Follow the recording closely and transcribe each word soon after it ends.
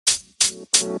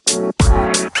I'm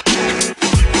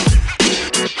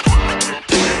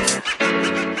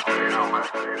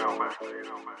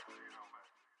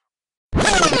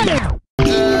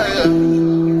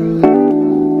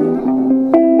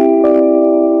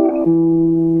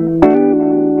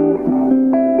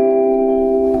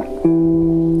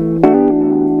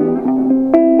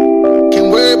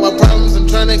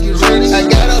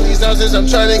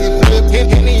tryna get flipped.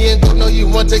 Henny and Coke, know you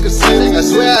want take a sip. I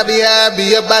swear I be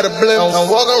up by the blimp. I'm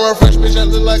walking around fresh, bitch, I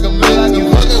look like a man.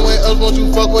 You fucking with us, won't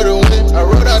you fuck with a win? I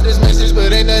wrote out this message,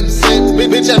 but ain't nothing sent.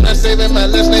 Bitch, I'm not saving my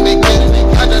last name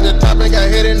again. I got the topic, I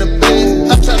hit in the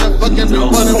bed. I'm tryna fuck every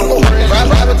one of my friends.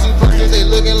 Ride with two fuckers, they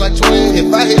looking like twins.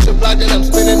 If I hit your block, then I'm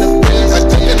spinning the pins. I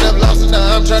took enough losses,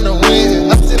 now I'm tryna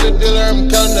win. I'm still a dealer, I'm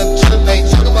counting up chips.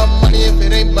 Ain't talking about money if it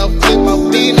ain't about flip.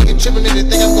 These niggas tripping, they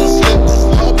think I'm gonna flip.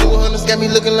 All blue hunters got me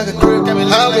looking like a crib.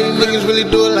 How many niggas really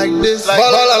do it like this?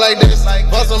 Ball out like this,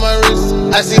 boss on my wrist.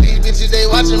 I see these bitches, they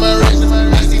watching my wrist.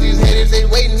 I see these haters, they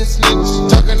waiting to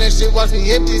snitch. Talking that shit, watch me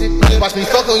empty the clip. Watch me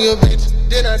fuck on your bitch,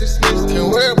 then I dismiss.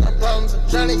 Can't worry about problems, I'm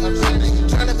trying to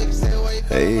make it stay away.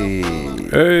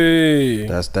 Hey,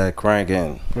 that's that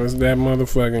cranking. That's that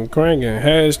motherfucking cranking.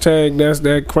 Hashtag that's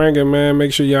that cranking, man.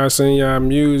 Make sure y'all send y'all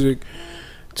music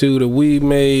to the We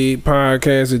Made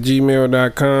Podcast at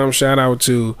gmail.com. Shout out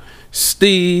to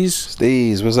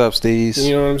Steez. What's up, Steez?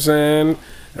 You know what I'm saying?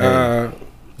 Hey,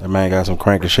 that man got some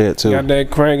cranking shit too. Got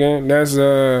that cranking. That's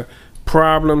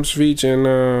Problems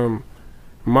featuring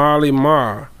Marley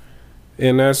Marr.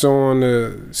 And that's on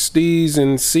the Steez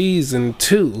in Season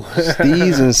 2.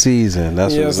 Steez in Season.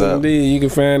 That's yes, what's up. Indeed. You can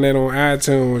find that on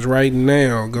iTunes right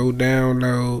now. Go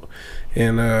download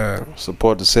and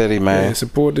support the city, man. Yeah,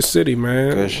 support the city,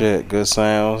 man. Good shit, good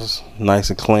sounds,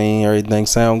 nice and clean. Everything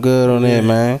sound good on there,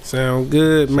 man. Sound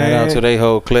good, man. Shout out to they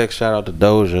whole clique. Shout out to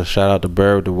Doja. Shout out to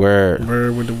Bird with the Word.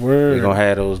 Bird with the Word. We gonna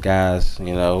have those guys.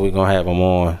 You know, we gonna have them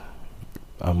on.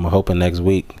 I'm hoping next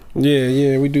week.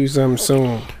 Yeah, we do something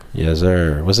soon. Yes,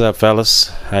 sir. What's up, fellas?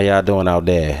 How y'all doing out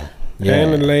there? Yeah.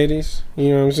 And the ladies,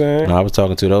 you know what I'm saying? No, I was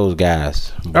talking to those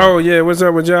guys. Oh, yeah, what's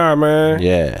up with y'all, man?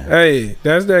 Yeah. Hey,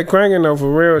 that's that cranking though, for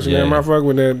real. Yeah. Man, I fuck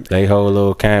with that. They whole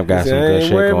little camp got some good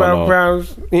shit going about on.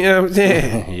 Problems, you know what I'm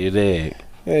saying? You dig.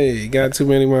 Hey, got too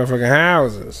many motherfucking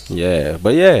houses. Yeah,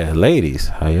 but yeah, ladies.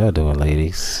 How y'all doing,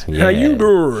 ladies? Yeah. How you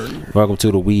doing? Welcome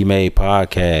to the We Made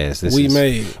Podcast. This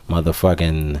is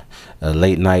motherfucking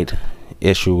late night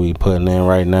issue we putting in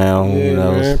right now. Yeah, you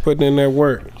know, man, putting in that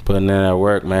work. Putting in that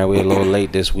work, man. We a little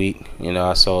late this week. You know,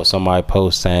 I saw somebody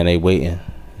post saying they waiting.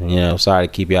 You know, sorry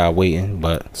to keep y'all waiting,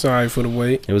 but sorry for the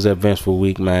wait. It was an eventful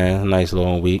week, man. Nice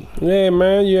long week. Yeah,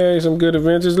 man. You had some good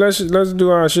adventures. Let's do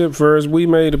our shit first. We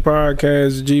Made the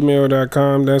Podcast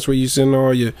gmail.com. That's where you send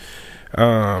all your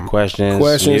questions,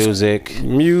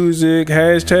 music,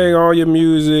 hashtag all your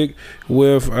music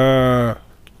with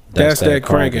that's that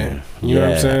cranking. You know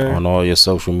what I'm saying? On all your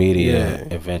social media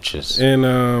adventures.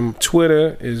 And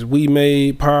Twitter is We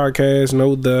Made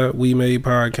Podcast. We Made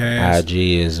Podcast. IG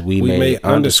is We Made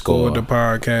underscore the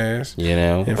podcast. You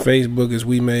know. And Facebook is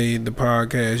We Made the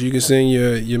Podcast. You can send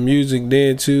your music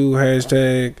there too.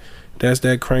 Hashtag that's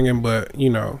that cranking. But you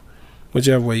know,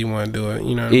 whichever way you want to do it.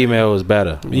 You know. Email is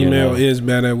better. Email is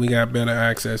better. We got better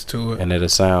access to it. And it'll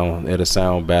sound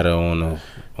better on the.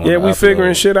 Yeah, we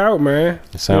figuring shit out, man.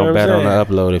 It sound better on the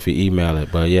upload if you email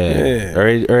it, but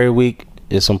every week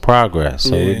is some progress.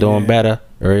 So we're doing better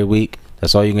every week.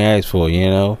 That's all you can ask for, you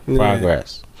know,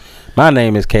 progress. My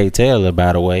name is K Taylor,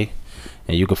 by the way,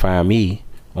 and you can find me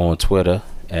on Twitter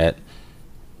at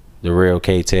The Real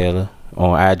K Taylor,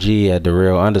 on IG at The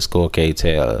Real _ K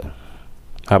Taylor.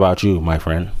 How about you, my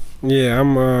friend? Yeah,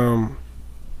 I'm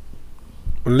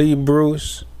Lee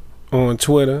Bruce on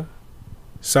Twitter.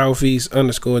 Southeast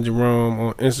 _ Jerome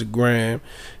on Instagram,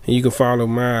 and you can follow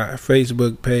my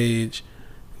Facebook page,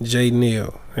 J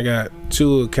Neal. I got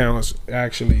 2 accounts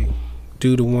actually.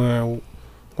 Do the one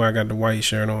where I got the white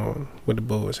shirt on with the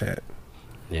Bulls hat.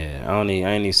 Yeah, I ain't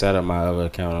even set up my other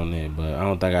account on there, but I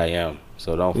don't think I am.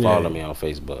 So don't follow me on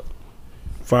Facebook.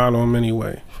 Follow him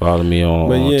anyway. Follow me on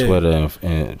Twitter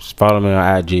and follow me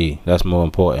on IG. That's more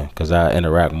important because I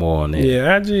interact more on there.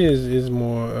 Yeah, IG is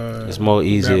more. It's more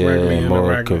easier and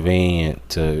more convenient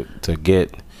to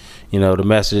get. You know, the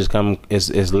messages come.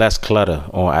 It's less clutter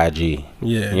on IG.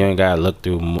 Yeah, you ain't gotta look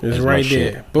through. It's right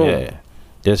there. Shit. Boom. Yeah,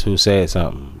 this who said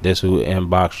something. This who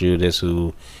inboxed you. This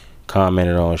who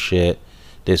commented on shit.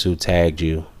 This who tagged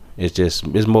you. It's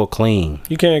more clean.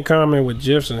 You can't comment with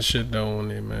GIFs and shit though on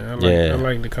there, man. I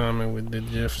like to comment with the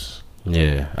GIFs.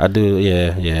 Yeah, I do.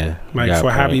 Yeah. Like for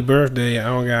happy birthday, I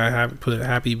don't gotta put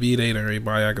happy B-Day to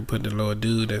everybody. I could put the little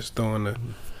dude that's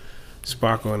throwing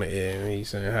Spock on the air, and he's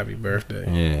saying happy birthday.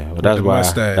 Yeah, well,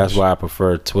 that's why I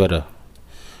prefer Twitter.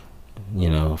 You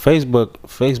know, Facebook.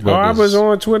 Oh, I was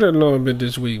on Twitter a little bit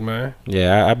this week, man.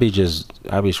 Yeah, I be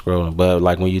scrolling, but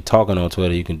like when you're talking on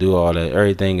Twitter, you can do all that.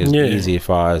 Everything is easy as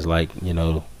far as like, you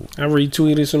know. I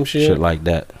retweeted some shit like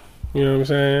that. You know what I'm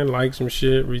saying? Like some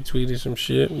shit, retweeted some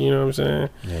shit. You know what I'm saying?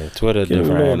 Yeah, Twitter Getting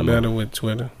different a little animal. better with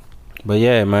Twitter. But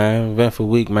yeah, man, eventful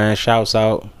week, man. Shouts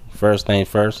out. First thing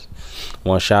first,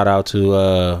 want to shout out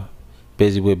to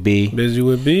Busy with B. Busy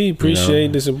with B.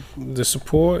 Appreciate the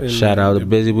support. And shout out to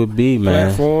Busy with B, man.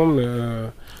 Platform.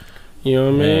 You know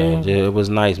what I mean? Yeah, it was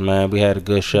nice, man. We had a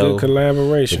good show. Good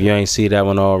collaboration. If you ain't see that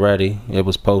one already, it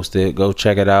was posted. Go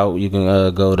check it out. You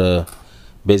can go to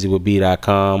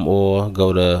busywithb.com or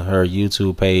go to her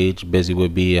YouTube page, Busy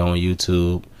with B on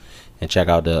YouTube, and check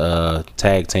out the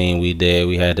tag team we did.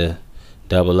 We had to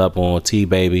double up on T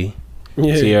Baby,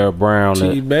 Tierra Brown,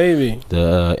 T Baby,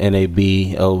 the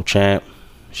NABO champ.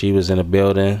 She was in the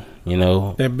building. You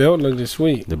know, that belt looked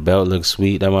sweet. The belt looks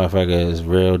sweet. That motherfucker is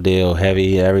real deal,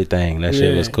 heavy, everything. That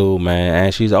shit was cool, man.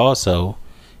 And she's also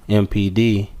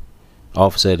MPD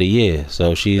Officer of the Year,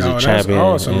 so she's a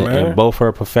champion in both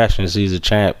her professions. She's a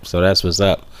champ, so that's what's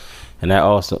up. And that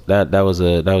also that was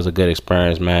a good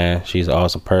experience, man. She's an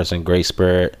awesome person, great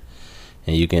spirit,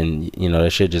 and you can, you know,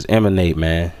 that shit just emanate,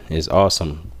 man. It's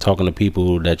awesome talking to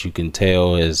people that you can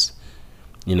tell is,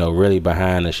 you know, really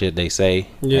behind the shit they say.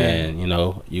 Yeah. And, you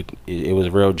know, it was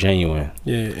real genuine.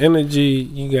 Yeah, energy,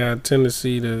 you got a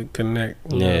tendency to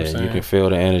connect. You know what I'm saying? You can feel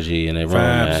the energy in the room,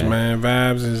 vibes, man.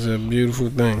 Vibes is a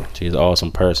beautiful thing. She's an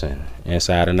awesome person,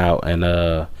 inside and out.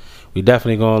 And we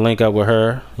definitely gonna link up with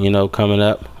her, you know, coming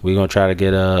up. We gonna try to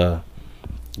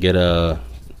get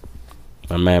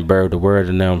my man Bird the Word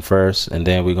in them first, and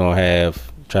then we gonna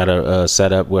try to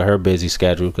set up with her busy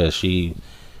schedule, because she's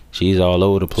all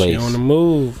over the place. She on the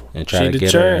move. And try to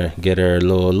get her a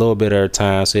little bit of her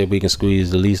time, see if we can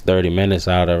squeeze at least 30 minutes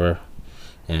out of her,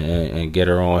 and get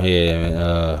her on here.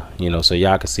 And, you know, so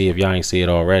y'all can see, if y'all ain't see it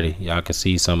already, y'all can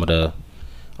see some of the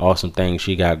awesome things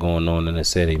she got going on in the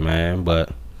city, man.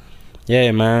 But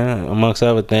yeah, man, amongst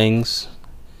other things,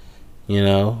 you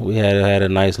know, we had a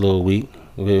nice little week.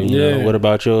 You know, what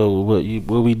about what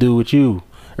we do with you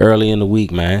early in the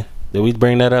week, man? Did we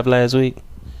bring that up last week?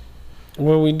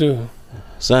 What we do?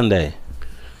 Sunday.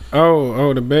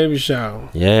 Oh, the baby shower.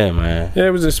 Yeah, man. Yeah,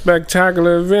 it was a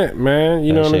spectacular event, man.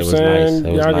 You know what I'm saying?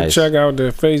 Nice. Y'all can check out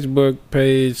the Facebook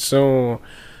page soon.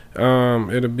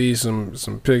 It'll be some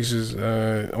pictures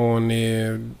on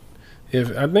there.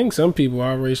 I think some people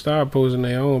already started posting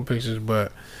their own pictures,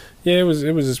 but yeah, it was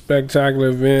a spectacular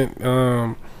event.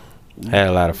 Had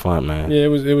a lot of fun, man. Yeah, it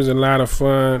was a lot of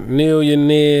fun.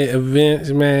 Millionaire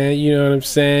events, man. You know what I'm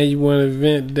saying? You want an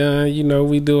event done, you know,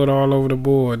 we do it all over the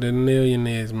board. The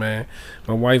millionaires, man.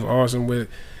 My wife awesome with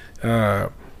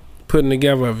putting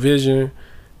together a vision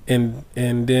and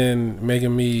then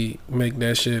making me make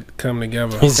that shit come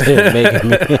together. He said making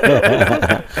me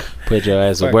put your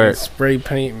ass to work. Spray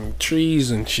painting trees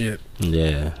and shit.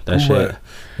 Yeah, that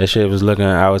shit was looking.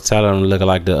 I was telling him, looking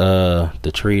like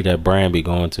the tree that Bran be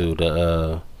going to,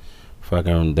 the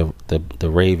fucking the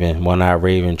raven, one-eyed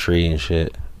raven tree and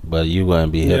shit. But you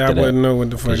wouldn't be hip to that. I wouldn't know what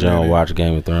the fuck. Cause you don't watch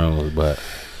Game of Thrones, but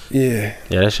yeah,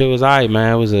 that shit was alright,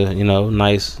 man. It was a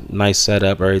nice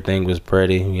setup. Everything was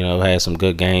pretty. You know, had some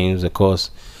good games. Of course,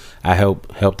 I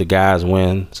helped the guys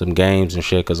win some games and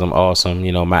shit, because I'm awesome.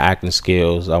 You know, my acting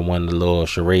skills. I won the little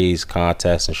charades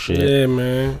contest and shit. Yeah,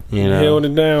 man. You know, held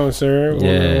it down, sir. On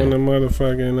the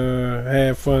motherfucking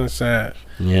have fun side.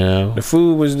 You know, the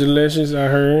food was delicious. I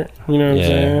heard. You know what I'm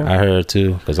saying? I heard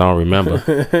too, because I don't remember.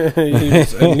 He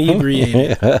was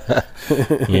inebriated.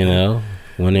 You know,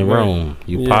 when in Rome,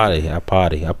 you party. I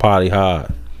party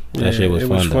hard. That shit was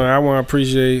fun. I want to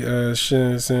appreciate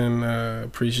send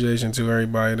appreciation to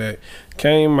everybody that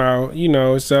came out, you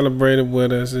know, celebrated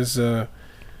with us. It's a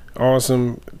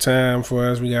awesome time for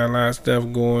us. We got a lot of stuff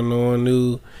going on.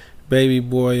 New baby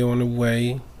boy on the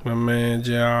way, my man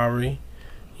Jari.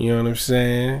 You know what I'm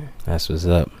saying? That's what's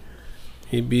up.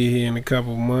 He'll be here in a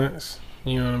couple months.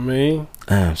 You know what I mean?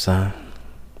 Damn, son.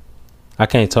 I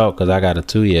can't talk because I got a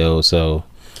 2-year-old, so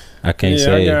I can't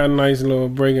say. Yeah, I got a nice little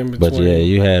break in between. But yeah,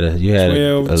 you had a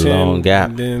 10, long gap.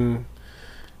 And then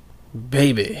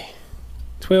baby.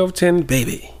 12-10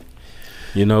 baby.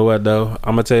 You know what though?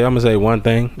 I'm gonna say one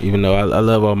thing, even though I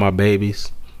love all my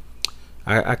babies.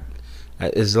 I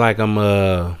it's like I'm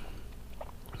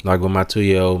like with my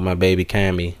 2-year-old, my baby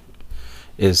Cammy.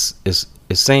 It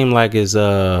seemed like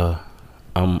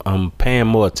I'm paying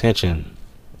more attention.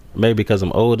 Maybe because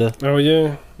I'm older. Oh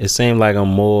yeah. It seemed like I'm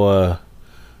more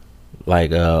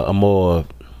like I'm more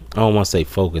I don't want to say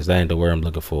focused. That ain't the word I'm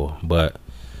looking for. But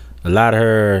a lot of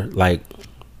her, like,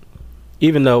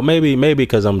 even though maybe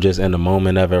because I'm just in the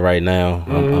moment of it right now,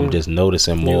 I'm just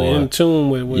noticing more. You're in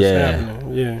tune with what's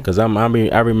happening. Yeah. Because I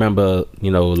remember, you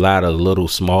know, a lot of little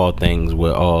small things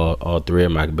with all three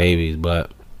of my babies,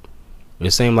 but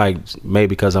it seemed like maybe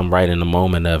because I'm right in the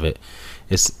moment of it,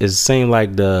 it seemed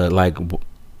like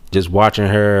just watching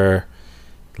her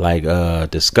like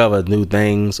discover new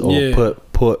things or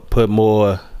put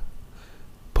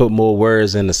more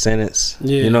words in the sentence.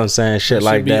 Yeah. You know what I'm saying? Shit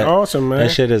like that. Awesome, man. That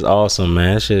shit is awesome,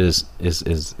 man. That shit is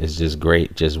just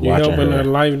great. Just watching helping her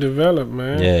life develop,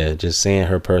 man. Yeah, just seeing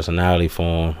her personality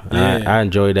form. Yeah. I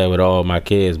enjoy that with all my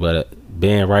kids, but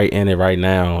being right in it right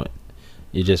now,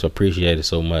 you just appreciate it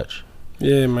so much.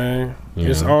 Yeah, man.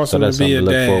 It's awesome to be a dad.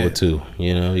 Look forward to.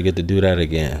 You know, you get to do that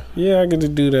again. Yeah, I get to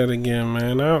do that again,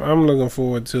 man. I'm looking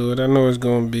forward to it. I know it's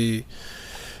gonna be,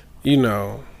 you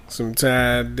know, some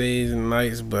tired days and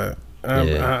nights, but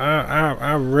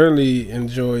I really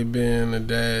enjoy being a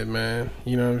dad, man.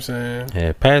 You know what I'm saying?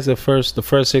 Yeah, past the first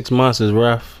 6 months is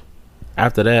rough.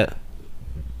 After that,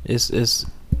 it's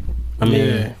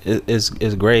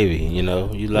gravy. You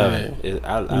know, you love it.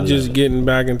 I just getting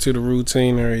back into the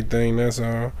routine and everything. That's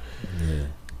all. Yeah.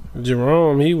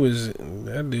 Jerome,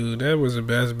 that was the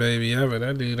best baby ever.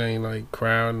 That dude ain't like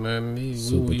crowd nothing.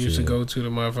 We used to go to the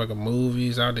motherfucking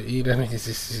movies, out to eat, and he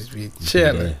just be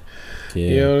chilling. Yeah.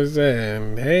 You know what I'm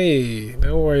saying? Hey,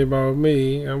 don't worry about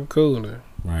me. I'm cooler.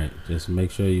 Right. Just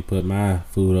make sure you put my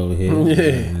food over here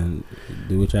and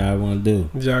do what y'all want to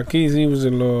do. Jaquez, he was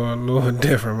a little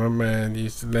different, my man. He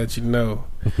used to let you know.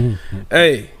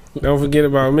 Hey, don't forget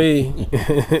about me.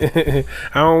 I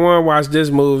don't want to watch this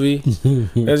movie.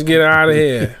 Let's get out of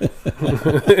here.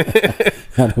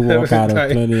 Had to walk out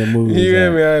of plenty of movies. You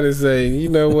hear me? I had to say, you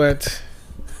know what?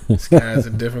 This guy's a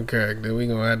different character. We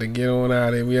gonna have to get on out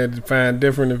of here. We had to find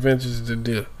different adventures to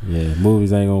do. Yeah,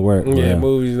 movies ain't gonna work. Yeah,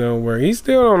 movies don't work. He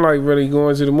still don't like really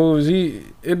going to the movies.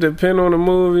 It depend on the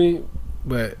movie,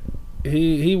 but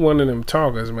he one of them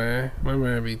talkers, man. My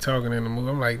man be talking in the movie.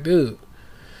 I'm like, dude,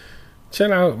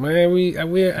 chill out, man.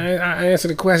 I answer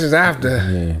the questions after.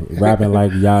 Yeah, rapping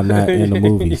like y'all not in the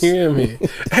movies. You hear me?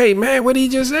 Hey, man, what did he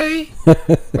just say?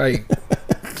 Like,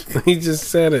 he just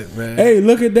said it, man. Hey,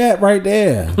 look at that right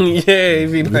there. Yeah, he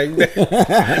be like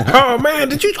that. Oh, man,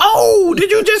 did you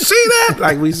just see that?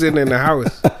 Like, we sitting in the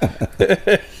house.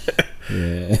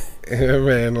 Yeah.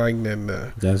 Man, like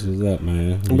that. That's what's up,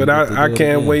 man. But I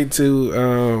can't wait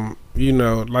to, you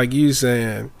know, like you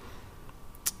saying,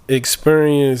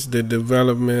 experience the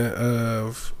development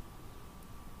of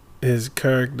his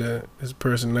character, his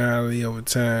personality over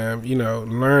time, you know,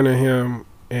 learning him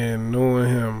and knowing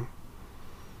him.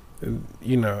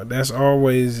 You know, that's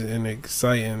always an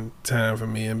exciting time for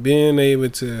me, and being able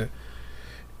to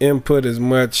input as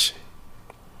much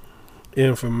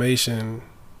information,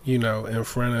 you know, in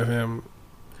front of him,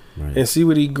 right, and see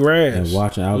what he grabs. And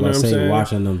watching, I was gonna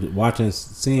say,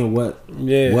 seeing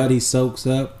what he soaks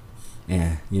up,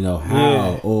 and you know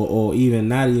how, or even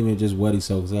not even just what he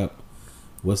soaks up.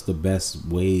 What's the best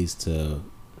ways to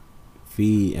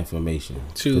feed information?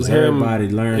 Because everybody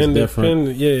learns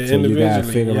different. Yeah, so you gotta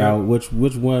figure out which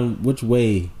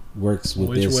way works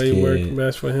with this kid. Which way works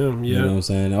best for him. Yeah, you know what I'm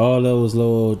saying? All those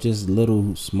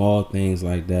little small things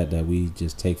like that we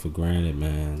just take for granted,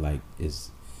 man. Like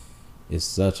it's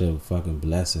such a fucking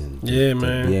blessing. To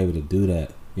be able to do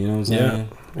that. You know what I'm saying?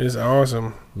 Yeah, it's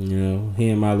awesome. You know,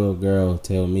 hearing my little girl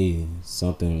tell me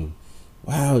something.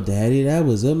 Wow, Daddy, that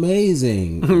was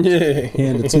amazing. Yeah.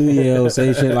 Hearing the 2-year-old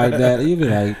say shit like that, you be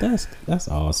like, that's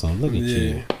awesome. Look at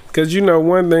you. Because you know,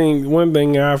 one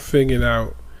thing I figured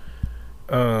out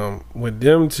with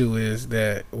them two is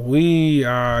that we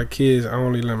are our kids'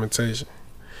 only limitation.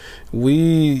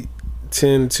 We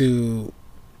tend to,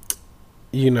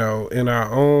 you know, in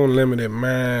our own limited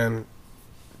mind,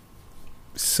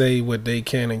 say what they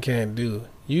can and can't do.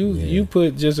 You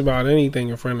put just about anything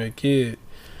in front of a kid,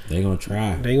 they gonna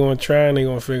try. They gonna try and they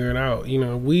gonna figure it out. You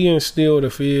know, we instill the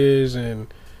fears and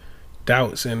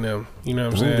doubts in them. You know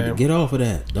what I'm saying? Get off of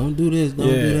that. Don't do this. Don't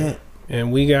do that.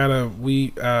 And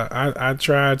I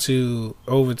try to,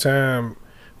 over time,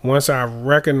 once I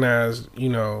recognized, you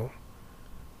know,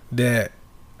 that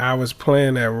I was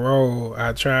playing that role,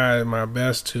 I tried my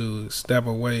best to step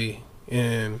away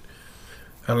and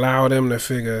allow them to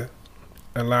figure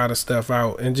a lot of stuff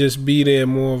out and just be there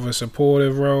more of a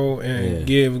supportive role and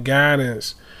give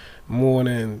guidance more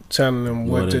than telling them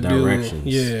what to do.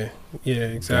 Yeah,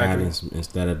 exactly. Guidance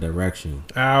instead of direction.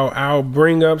 I'll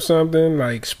bring up something,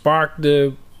 like spark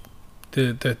the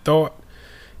thought,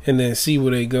 and then see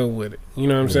where they go with it. You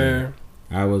know what I'm saying?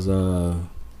 I was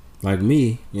like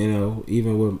me, you know,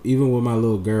 even with my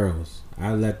little girls,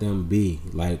 I let them be.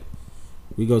 Like,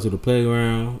 we go to the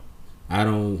playground, I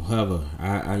don't hover.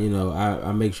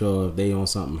 I make sure if they on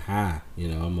something high, you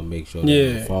know, I'm gonna make sure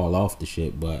they don't fall off the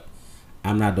shit. But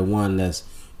I'm not the one that's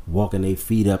walking their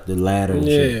feet up the ladder and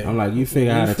shit. I'm like, you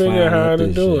figure out how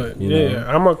to do it. You know?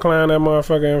 I'm gonna climb that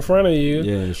motherfucker in front of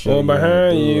you or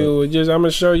behind you. I'm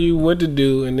gonna show you what to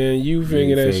do, and then you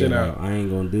figure that shit out. I ain't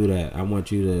gonna do that. I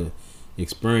want you to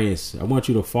experience. I want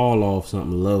you to fall off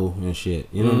something low and shit.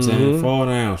 You know what I'm saying? Fall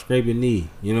down, scrape your knee.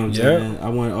 You know what I'm saying? I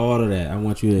want all of that. I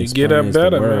want you to experience get up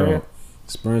better, the world. man.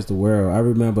 Experience the world. I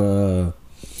remember.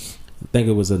 I think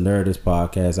it was a Nerdist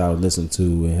podcast I was listening to,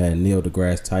 and had Neil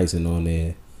deGrasse Tyson on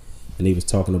there. And he was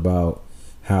talking about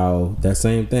how that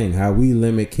same thing, how we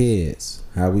limit kids,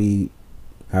 how we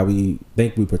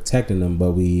think we protecting them,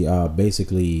 but we are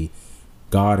basically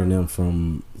guarding them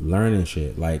from learning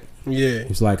shit. Like,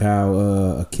 it's like how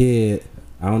a kid,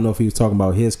 I don't know if he was talking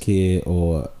about his kid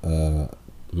or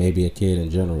maybe a kid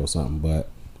in general or something, but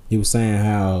he was saying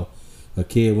how a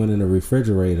kid went in the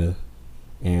refrigerator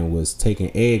and was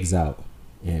taking eggs out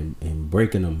and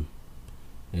breaking them.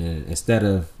 And instead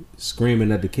of screaming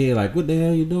at the kid like, what the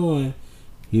hell you doing?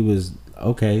 He was,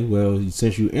 okay, well,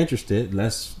 since you interested,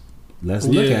 let's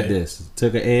look at this.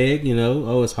 Took an egg, you know,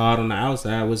 oh, it's hard on the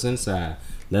outside, what's inside?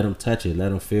 Let them touch it. Let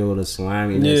them feel the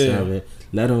sliminess of it.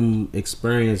 Let them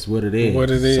experience what it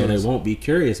is. So they won't be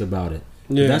curious about it.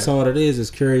 That's all it is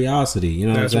curiosity. You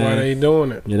know what I'm saying? That's why they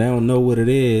doing it. Yeah, they don't know what it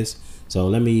is. So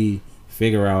let me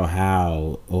figure out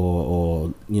how,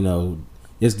 or you know,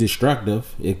 it's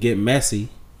destructive. It get messy.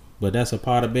 But that's a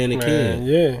part of being a kid.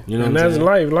 Yeah, you know, and that's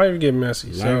life. Life get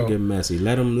messy. Life get messy.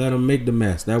 Let them make the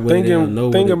mess. That way they don't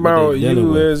know. Think about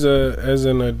you as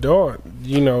an adult.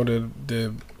 You know,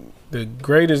 the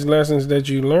greatest lessons that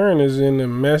you learn is in the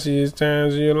messiest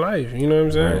times of your life. You know what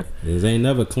I'm saying? Right. It ain't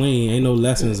never clean. Ain't no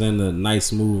lessons in the nice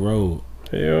smooth road.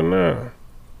 Hell no.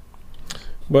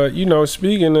 But you know,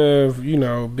 speaking of, you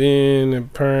know, being a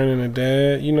parent and a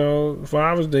dad, you know,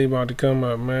 Father's Day about to come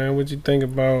up, man. What you think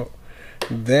about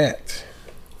that?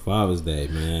 Father's Day,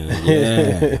 man.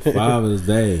 Yeah, Father's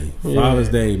Day. Father's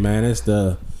Day, man. It's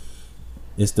the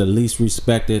least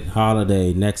respected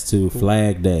holiday next to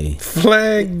Flag Day.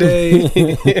 Flag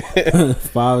Day.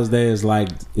 Father's Day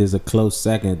is a close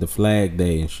second to Flag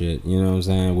Day and shit. You know what I'm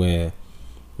saying? Where,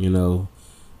 you know,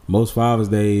 most Father's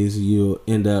Days you'll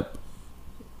end up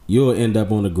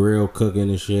on the grill cooking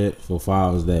and shit for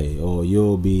Father's Day, or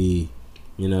you'll be,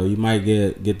 you know, you might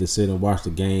get to sit and watch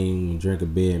the game and drink a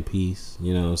beer in peace.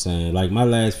 You know what I'm saying? Like, my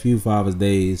last few Father's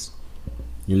Days,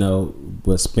 you know,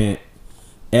 was spent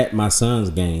at my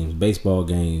son's games, baseball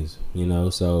games, you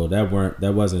know, so that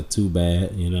wasn't too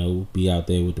bad, you know, be out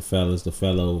there with the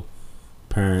fellow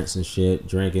parents and shit,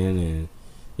 drinking and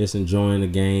just enjoying the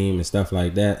game and stuff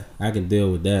like that. I can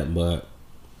deal with that, but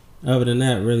other than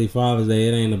that, really, Father's Day,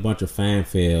 it ain't a bunch of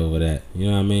fanfare over that. You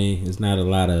know what I mean? It's not a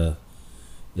lot of...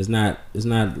 It's not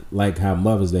like how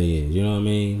Mother's Day is. You know what I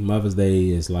mean? Mother's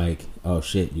Day is like, oh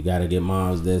shit, you gotta get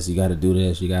moms this, you gotta do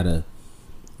this, you gotta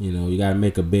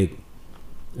make a big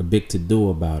to do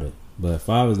about it. But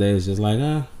Father's Day is just like,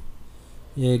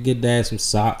 yeah, get dad some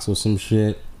socks or some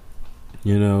shit.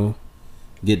 You know,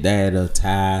 get dad a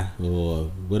tie or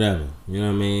whatever. You know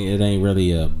what I mean? It ain't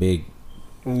really a big...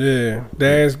 Yeah,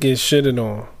 dads get shitted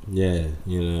on. Yeah,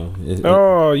 you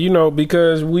know. You know,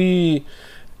 because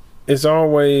it's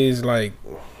always like,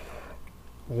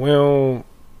 we don't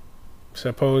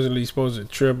supposedly supposed to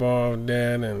trip off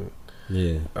dad and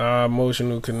our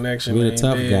emotional connection. We the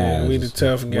tough guys. We the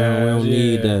tough guys. We don't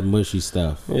need that mushy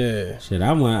stuff. Yeah. Shit,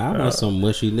 I want some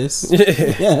mushiness.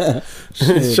 Yeah.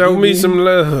 Shit, show me some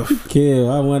love.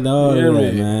 Kill. I want all of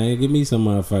that, man. Give me some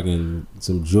motherfucking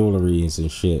some jewelry and some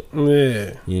shit.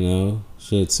 Yeah. You know?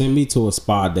 Shit, send me to a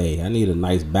spa day. I need a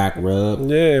nice back rub.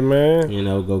 Yeah, man. You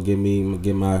know, go get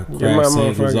my crab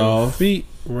sandals off. Feet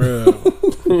rub.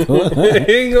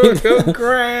 He gonna go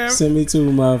crab. Send me to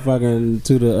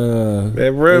the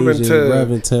that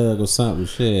rubbing tug or something.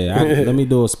 Shit. Let me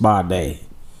do a spa day.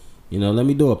 You know, let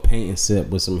me do a paint and sip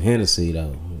with some Hennessy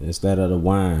though, instead of the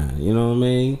wine. You know what I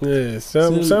mean? Yeah,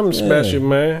 something special,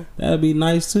 man. That'd be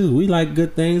nice too. We like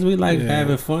good things. We like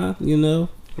having fun. You know.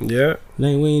 Yeah. We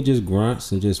ain't just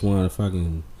grunts and just want to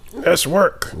fucking... That's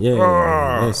work.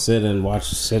 Yeah. Let's sit and watch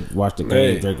the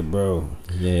game, drink a bro.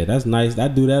 Yeah, that's nice. I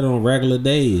do that on regular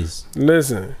days.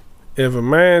 Listen, if a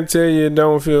man tell you it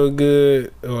don't feel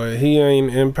good or he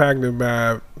ain't impacted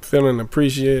by feeling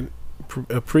appreciated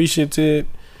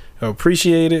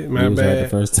Appreciated. My was bad. right the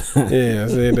first time. Yeah, I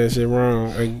said that shit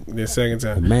wrong the second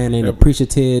time. A man ain't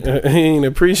appreciated. He ain't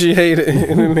appreciated.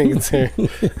 Nigga turn.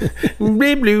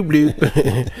 Bleep, bloop,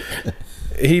 bloop.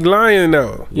 He lying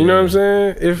though. You know what I'm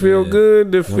saying? It feel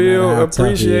good to feel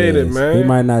appreciated, man. He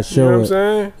might not show you know it. What I'm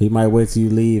saying? He might wait till you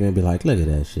leave and be like, "Look at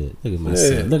that shit. Look at my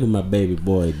son. Look at my baby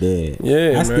boy dead."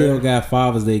 Yeah, I still got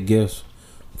Father's Day gifts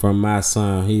from my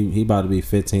son. He about to be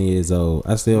 15 years old.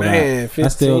 I still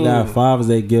got Father's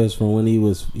Day gifts from when he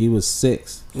was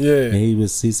 6. Yeah, and he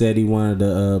said he wanted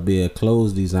to be a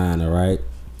clothes designer, right?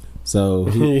 So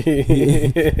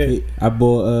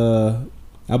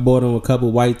I bought him a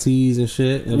couple white tees and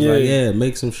shit. And was like, yeah,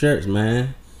 make some shirts,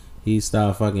 man. He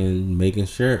started fucking making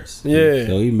shirts. Yeah.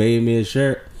 So he made me a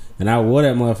shirt. And I wore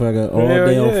that motherfucker all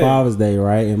day on Father's Day,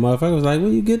 right? And motherfucker was like,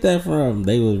 where you get that from?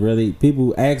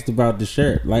 People asked about the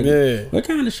shirt. Like, what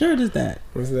kind of shirt is that?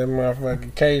 What's that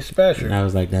motherfucking K special? And I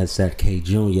was like, that's that K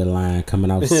Junior line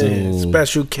coming out soon.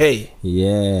 Special K.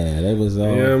 Yeah, they was all,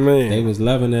 you know what I mean? They was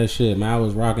loving that shit, man. I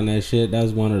was rocking that shit. That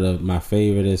was one of my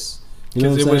favorites.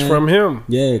 Because it was from him.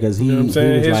 Yeah, because he, you know what I'm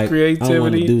saying? He was his like, creativity. I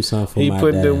want to do something for he my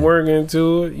put dad. The work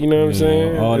into it. You know what I'm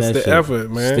saying? All it's that the shit.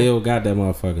 Effort, man. Still got that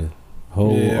motherfucker.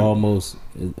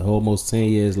 Almost 10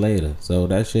 years later. So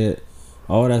that shit,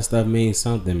 all that stuff means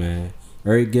something, man.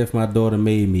 Every gift my daughter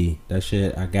made me, that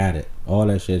shit, I got it. All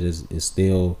that shit is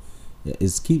still,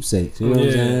 it's keepsakes. You know what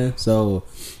I'm saying? So,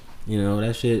 you know,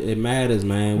 that shit, it matters,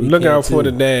 man. We Look out too. for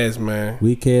the dads, man.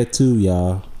 We care too,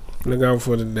 y'all. Look out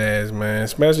for the dads, man.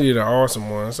 Especially the awesome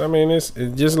ones. I mean, it's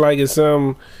just like it's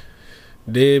some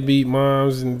deadbeat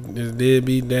moms and there's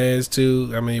deadbeat dads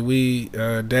too. I mean, we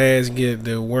dads get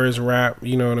the worst rap.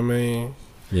 You know what I mean?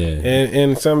 Yeah.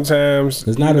 And sometimes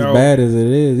it's not as bad as it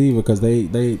is either, because they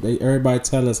everybody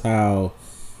tell us how.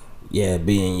 Yeah,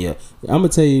 I'm gonna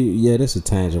tell you. Yeah, this is a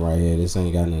tangent right here. This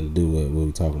ain't got nothing to do with what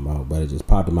we talking about, but it just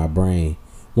popped in my brain.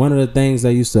 One of the things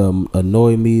that used to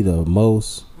annoy me the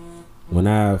most when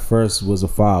I first was a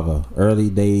father, early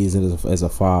days as a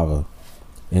father,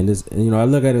 and this, you know, I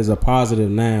look at it as a positive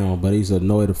now, but it used to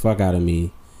annoy the fuck out of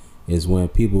me, is when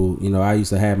people, you know, I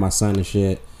used to have my son and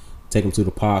shit, take him to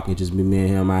the park and just be me and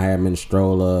him. I had him in the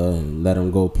stroller and let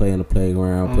him go play in the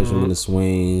playground, push him in the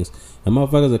swings. And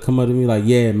motherfuckers would come up to me like,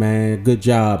 yeah, man, good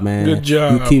job, man. Good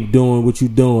job. You keep doing what you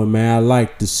doing, man. I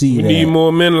like to see that. We need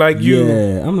more men like you.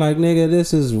 Yeah. I'm like, nigga,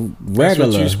 this is regular. That's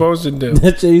what you're supposed to do.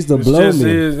 That shit used to blow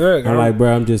me. Look, I'm like,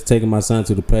 bro, I'm just taking my son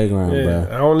to the playground, bro.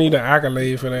 I don't need an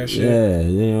accolade for that shit. Yeah,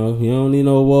 you know, you don't need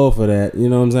no award for that. You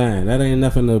know what I'm saying? That ain't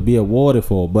nothing to be awarded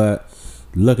for. But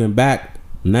looking back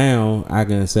now, I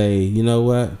can say, you know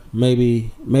what? Maybe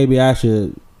I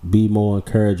should be more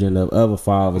encouraging of other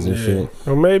fathers and shit.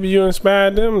 Or maybe you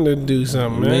inspired them to do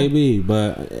something, man. Maybe,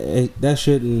 but that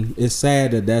shouldn't. It's sad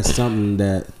that that's something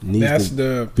that needs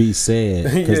to be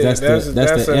said, because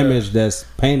that's the image that's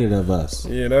painted of us.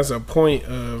 Yeah, that's a point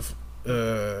of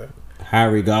high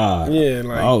regard. Yeah,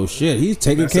 like, oh shit, he's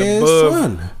taking care of his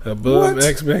son above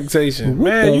expectation.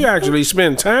 Man, you actually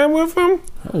spend time with him?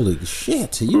 Holy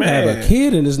shit, you have a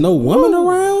kid and there's no woman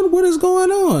around? What is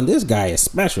going on? This guy is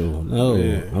special. No,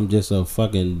 I'm just a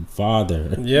fucking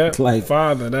father. Yeah, like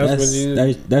father. That's what you.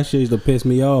 That shit used to piss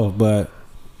me off, but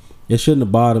it shouldn't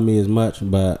have bothered me as much.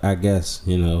 But I guess,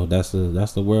 you know, that's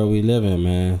the world we live in,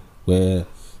 man. Where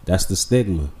that's the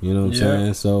stigma. You know what I'm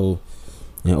saying? So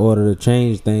in order to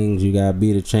change things, you gotta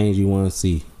be the change you want to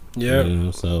see. Yeah. You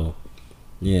know, so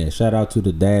yeah, shout out to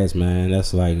the dads, man.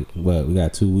 That's like what we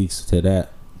got 2 weeks to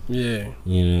that. Yeah.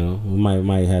 You know, we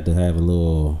might have to have a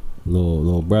little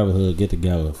brotherhood get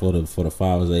together for the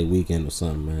Father's Day weekend or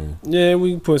something, man. Yeah,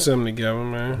 we can put something together,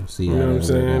 man. See, you know what I'm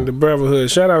saying? The brotherhood.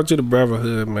 Shout out to the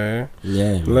brotherhood, man.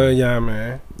 Yeah, man. Love y'all,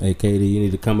 man. Hey, KD, you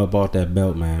need to come up off that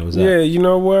belt, man. What's up? Yeah, you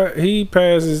know what? He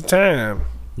passed his time.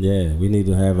 Yeah, we need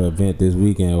to have an event this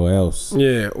weekend or else.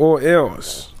 Yeah, or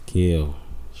else. Kill.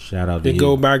 Shout out to you. They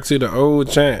go back to the old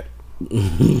chant.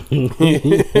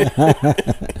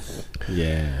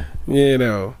 Yeah. Yeah,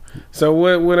 though. So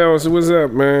what else? What's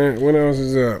up, man? What else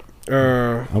is up?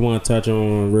 I want to touch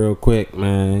on real quick,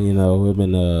 man. You know, we've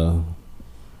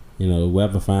been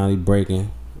weather finally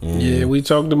breaking. And yeah, we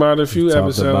talked about it a few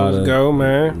episodes ago,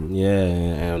 man. Yeah,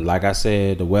 and like I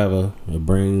said, the weather will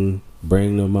bring the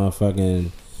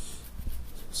motherfucking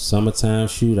summertime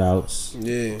shootouts.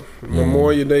 Yeah,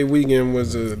 Memorial Day weekend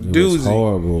was a doozy. It was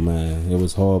horrible, man. It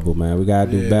was horrible, man. We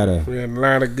gotta do better. We had a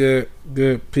lot of good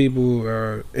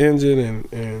people injured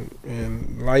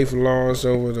and life lost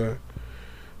over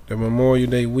the Memorial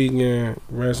Day weekend.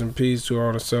 Rest in peace to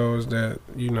all the souls that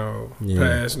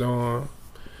passed on.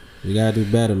 We gotta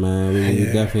do better, man. We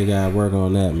definitely gotta work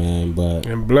on that, man. But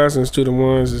and blessings to the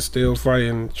ones that still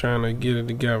fighting, trying to get it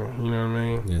together. You know what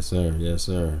I mean? Yes, sir. Yes,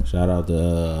 sir. Shout out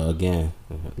to again.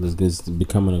 It's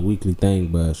becoming a weekly thing,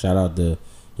 but shout out to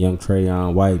young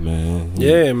Trayon White, man.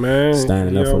 Yeah, man.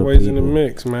 Standing up for the people. Always in the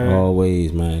mix, man.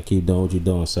 Always, man. Keep doing what you're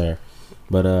doing, sir.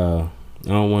 But I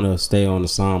don't want to stay on the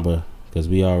somber because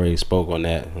we already spoke on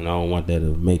that, and I don't want that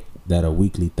to make that a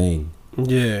weekly thing.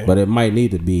 Yeah. But it might need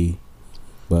to be.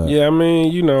 But yeah, I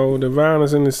mean, you know, the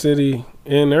violence in the city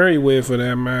and everywhere for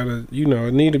that matter, you know,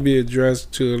 it need to be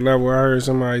addressed to a level. I heard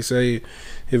somebody say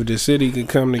if the city could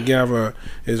come together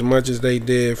as much as they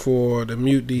did for the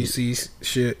Mute DC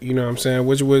shit, you know what I'm saying,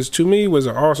 which was, to me, was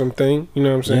an awesome thing, you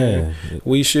know what I'm saying? Yeah.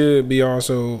 We should be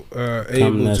also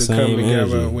able to come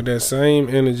together with that same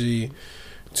energy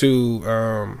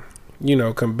to, you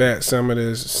know, combat some of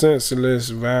this senseless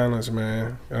violence,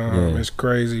 man. It's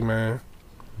crazy, man.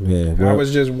 Yeah, I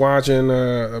was just watching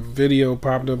a video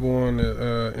popped up on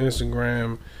the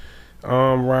Instagram,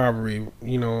 armed robbery,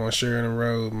 you know, on Sheridan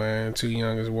Road, man. 2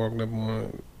 youngers walked up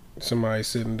on somebody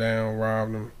sitting down,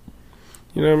 robbed them.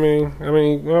 You know what I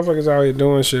mean? Motherfuckers out here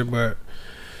doing shit, but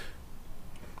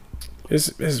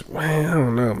it's man, I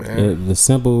don't know, man. Yeah, the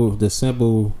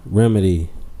simple remedy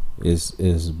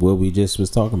is what we just was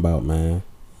talking about, man.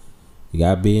 You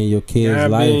gotta be in your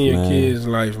kid's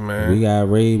life, man. We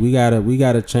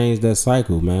gotta change that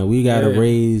cycle, man. We gotta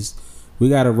raise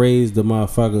the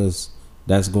motherfuckers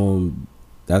that's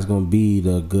gonna be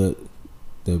the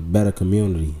better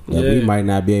community that we might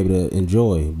not be able to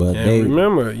enjoy, but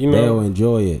they'll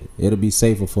enjoy it. It'll be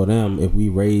safer for them if we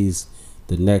raise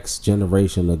the next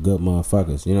generation of good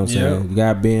motherfuckers. You know what I'm saying? You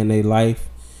gotta be in their life.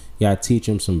 You gotta teach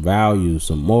them some values,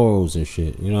 some morals and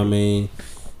shit. You know what I mean?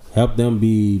 Help them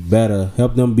be better.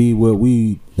 Help them be what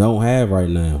we don't have right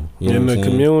now. You know and the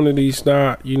community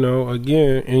start, you know,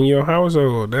 again, in your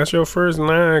household. That's your first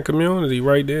line community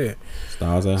right there.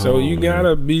 Starts at home. So you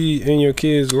gotta be in your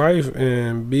kid's life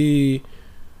and be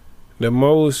the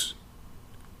most,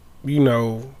 you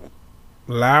know,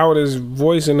 loudest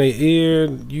voice in their ear.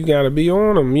 You gotta be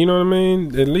on them. You know what I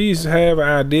mean? At least have an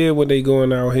idea what they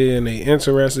going out here and they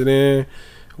interested in.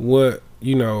 What,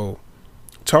 you know,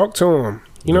 talk to them.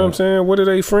 You know what I'm saying? What are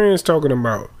they friends talking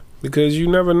about? Because you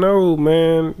never know,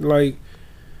 man, like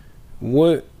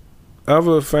what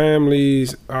other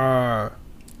families are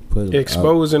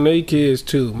exposing their kids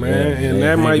to, man. And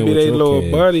that might be their little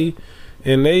buddy,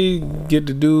 and they get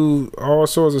to do all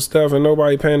sorts of stuff and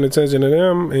nobody paying attention to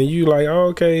them, and you like, oh,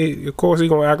 okay, of course he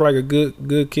gonna act like a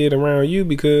good kid around you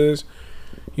because,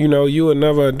 you know, you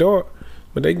another adult.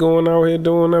 But they going out here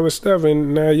doing other stuff,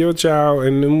 and now your child,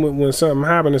 and then when something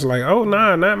happens, it's like, oh,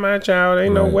 nah, not my child,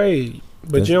 ain't no way.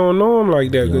 But you don't know them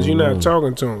like that because you're not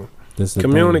talking to them.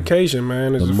 Communication,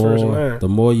 man, is the first line. The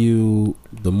more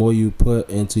you put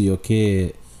into your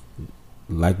kid,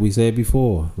 like we said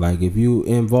before, like if you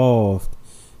involved,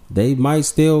 they might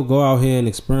still go out here and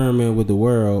experiment with the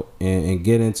world and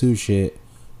get into shit,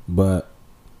 but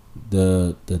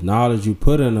the knowledge you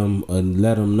put in them and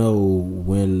let them know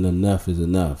when enough is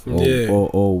enough,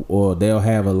 or they'll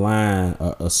have a line,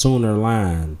 a sooner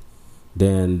line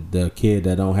than the kid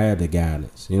that don't have the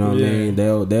guidance. You know what I mean?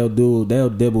 They'll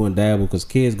dibble and dabble because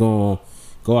kids gonna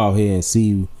go out here and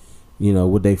see, you know,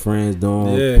 what they friends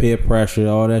doing, peer pressure,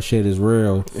 all that shit is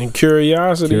real, and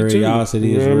curiosity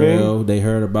is real. They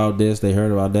heard about this, they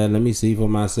heard about that. Let me see for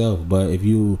myself. But if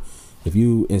you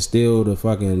instill the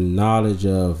fucking knowledge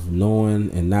of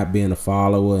knowing and not being a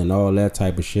follower and all that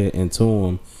type of shit into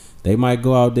them, they might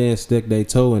go out there and stick their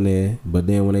toe in there. But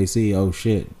then when they see, oh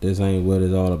shit, this ain't what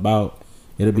it's all about,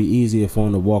 it'll be easier for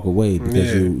them to walk away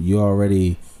because you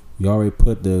already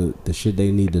put the shit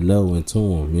they need to know into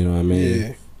them. You know what I mean?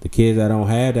 Yeah. The kids that don't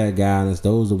have that guidance,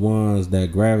 those are the ones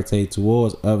that gravitate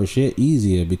towards other shit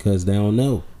easier because they don't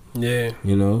know. Yeah.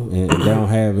 You know, and they don't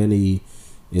have any.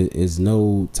 It's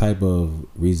no type of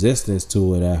resistance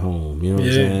to it at home. You know what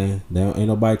I'm saying? Ain't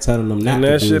nobody telling them not to do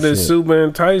it. And that shit is super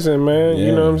enticing, man.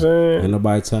 You know what I'm saying? Ain't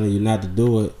nobody telling you not to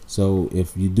do it. So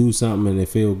if you do something and it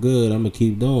feel good, I'm going to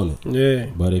keep doing it. Yeah.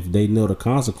 But if they know the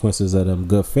consequences of them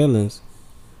good feelings,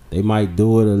 they might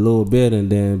do it a little bit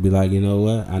and then be like, you know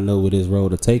what? I know where this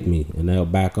road will take me. And they'll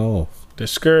back off. The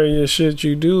scariest shit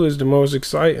you do is the most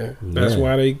exciting. That's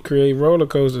why they create roller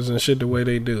coasters and shit the way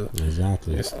they do.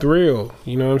 Exactly. It's thrill.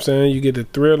 You know what I'm saying? You get the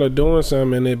thrill of doing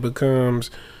something and it becomes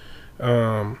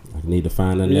I need to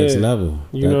find the next level.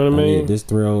 You know what I mean? This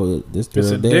thrill it's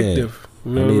addictive.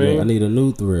 You know what I mean? I need a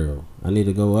new thrill. I need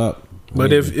to go up.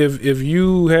 But if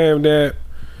you have that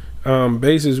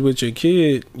basis with your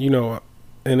kid, you know,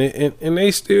 and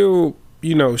they still,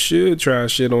 you know, should try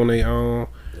shit on their own.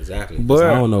 Exactly. But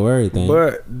I don't know everything.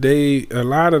 But a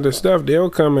lot of the stuff, they'll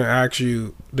come and ask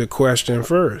you the question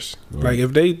first. Right. Like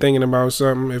if they thinking about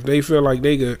something, if they feel like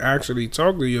they could actually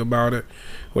talk to you about it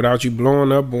without you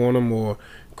blowing up on them or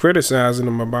criticizing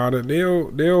them about it,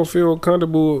 they'll feel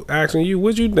comfortable asking you,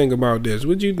 what you think about this?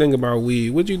 What you think about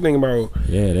weed? What you think about?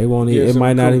 Yeah, they won't even, it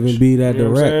might not even be that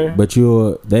direct, but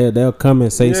they'll come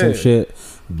and say some shit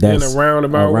that's in a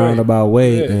roundabout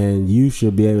way, and you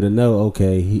should be able to know,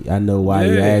 okay, I know why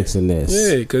you're asking this.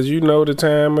 Yeah, because you know the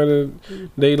time of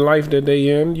they life that they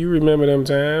in. You remember them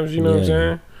times, you know what I'm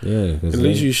saying? Yeah. At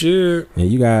least you should.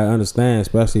 And you gotta understand,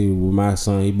 especially with my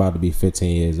son, he about to be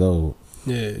 15 years old.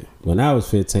 Yeah. When I was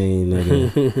 15,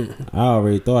 nigga, I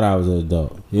already thought I was an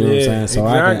adult. You know what I'm saying? So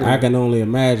exactly. I can only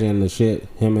imagine the shit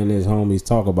him and his homies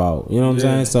talk about. You know what I'm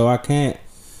saying? So I can't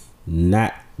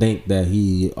not think that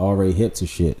he already hip to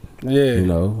shit. Yeah. You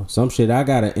know, some shit I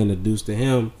gotta introduce to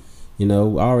him. You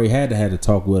know, I already had to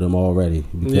talk with him already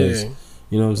because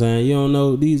you know what I'm saying. You don't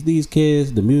know these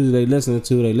kids, the music they listen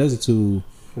to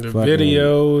the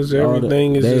videos,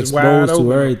 everything is just wide exposed to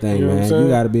open. everything, you know, man. You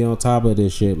got to be on top of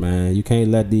this shit, man. You can't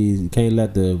let the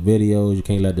videos, you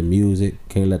can't let the music,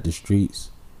 can't let the streets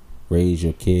raise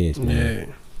your kids, man.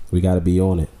 Yeah. We got to be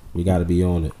on it. We got to be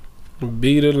on it.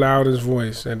 Be the loudest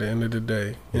voice at the end of the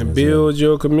day, and build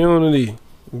your community.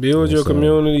 Build your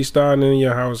community, starting in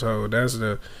your household. That's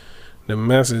the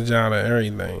message out of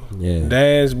everything. Yeah.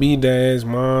 Dads be dads,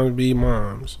 moms be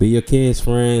moms. Be your kids'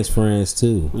 friends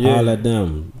too. Yeah. All of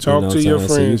them. Talk to your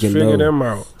friends, so figure them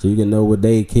out. So you can know what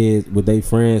they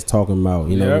friends talking about.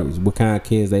 You know, what kind of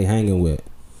kids they hanging with.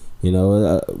 You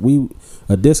know,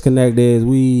 a disconnect is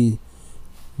we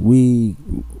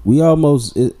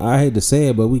almost, I hate to say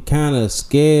it, but we kind of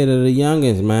scared of the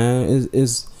youngins, man.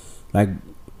 It's like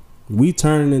we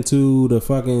turning into the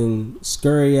fucking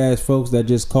scurry ass folks that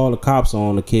just call the cops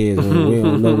on the kids when we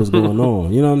don't know what's going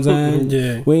on. You know what I'm saying?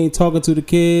 Yeah. We ain't talking to the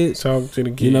kids. Talk to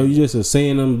the kids. You know, you just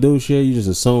seeing them do shit. You just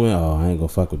assuming, oh, I ain't gonna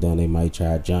fuck with them. They might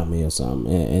try to jump me or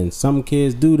something. And some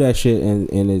kids do that shit,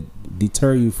 and it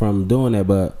deter you from doing that.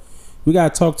 But we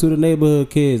gotta talk to the neighborhood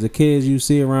kids, the kids you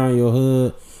see around your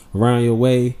hood, around your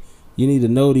way. You need to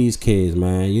know these kids,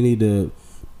 man. You need to,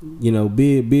 you know,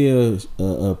 be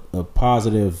a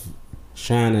positive,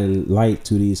 shining light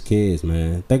to these kids,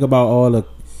 man. Think about all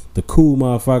the cool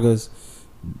motherfuckers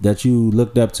that you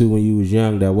looked up to when you was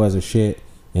young that wasn't shit,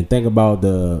 and think about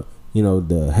the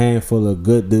handful of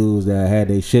good dudes that had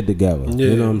their shit together. Yeah.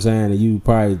 You know what I'm saying? And you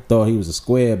probably thought he was a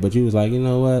square, but you was like, you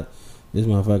know what, this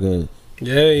motherfucker.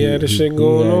 Yeah, the shit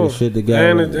going on. Shit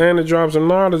together. And it drops some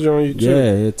knowledge on you too.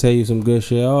 Yeah, it'll tell you some good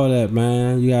shit. All that,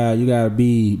 man. You gotta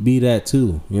be that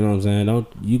too. You know what I'm saying?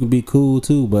 You can be cool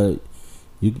too, but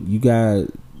you gotta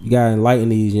enlighten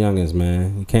these youngins,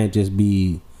 man. You can't just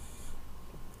be,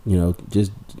 you know,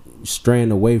 just straying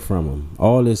away from them.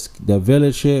 All the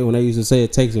village shit. When they used to say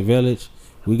it takes a village,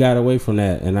 we got away from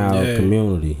that in our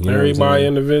community. You know everybody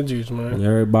individuals, man.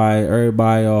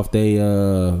 Everybody off they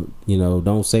you know,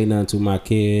 don't say nothing to my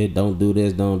kid, don't do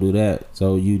this, don't do that.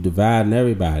 So you dividing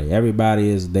everybody. Everybody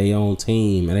is their own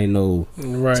team, and ain't no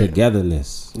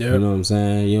togetherness. Yep. You know what I'm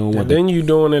saying? You don't want. Then you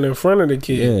doing it in front of the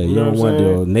kid. Yeah, you don't want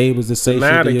the neighbors to say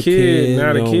now shit to your kid.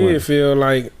 Now the kid feel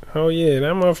like, oh yeah,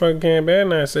 that motherfucker can't bear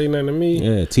not say nothing to me.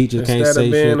 Yeah, teachers can't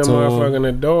say shit to him. Instead of being a motherfucking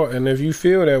adult, and if you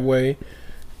feel that way,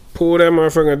 pull that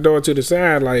motherfucking adult to the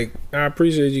side. Like, I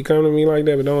appreciate you coming to me like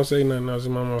that, but don't say nothing else to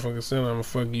my motherfucking son. I'm gonna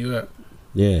fuck you up.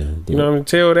 Yeah, you know what I mean?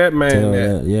 Tell that man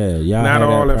that. Yeah, y'all not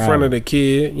all in power. front of the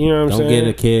kid. You know what I'm saying? Don't get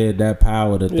a kid that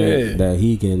power to think that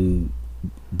he can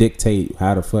dictate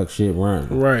how the fuck shit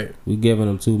run. Right. We giving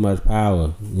him too much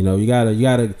power. You know, you gotta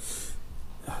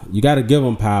give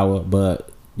him power, but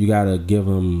you gotta give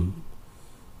him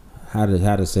how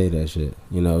to say that shit.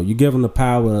 You know, you give him the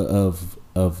power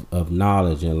of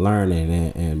knowledge and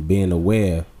learning and being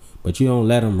aware, but you don't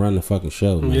let them run the fucking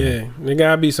show, man. Yeah, there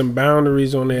gotta be some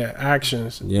boundaries on their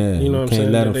actions. Yeah, you know what I'm saying?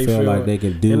 Can't let them feel like they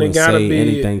can do and say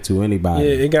anything to anybody.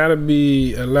 Yeah, it gotta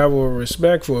be a level of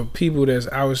respect for people that's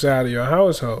outside of your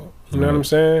household. You know what I'm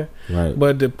saying? Right.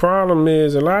 But the problem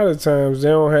is, a lot of times they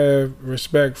don't have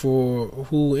respect for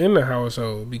who in the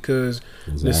household, because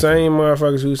the same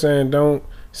motherfuckers who saying don't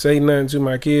say nothing to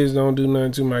my kids, don't do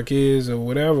nothing to my kids, or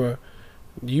whatever,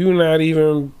 you not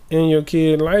even in your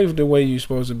kid life the way you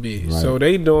supposed to be. Right. So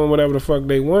they doing whatever the fuck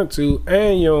they want to,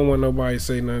 and you don't want nobody to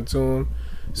say nothing to them.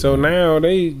 So now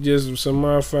they just some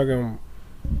motherfucking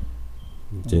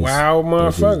wild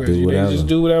motherfuckers. They just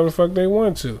do whatever the fuck they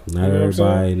want to. Not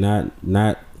everybody,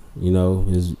 not you know,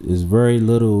 is very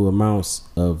little amounts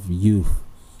of youth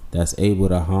that's able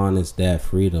to harness that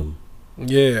freedom.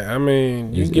 Yeah, I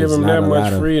mean, you give them that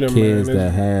much freedom, kids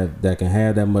man. that can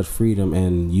have that much freedom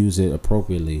and use it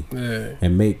appropriately,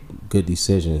 and make good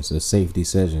decisions, or safe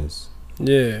decisions.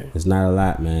 Yeah, it's not a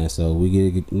lot, man. So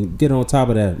we get on top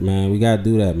of that, man. We gotta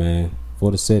do that, man,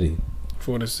 for the city,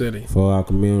 for our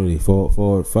community,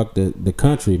 for fuck the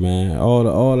country, man.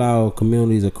 All our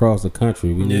communities across the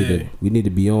country. We need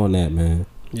to be on that, man.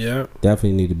 Yeah,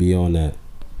 definitely need to be on that.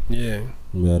 Yeah,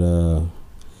 but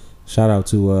shout out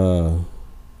to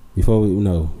before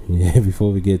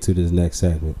we get to this next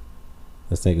segment,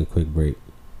 let's take a quick break.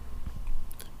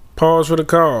 Pause for the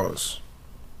cause.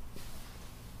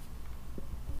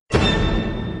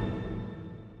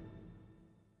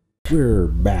 We're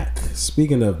back.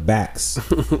 Speaking of backs,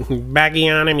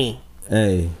 Backiotomy.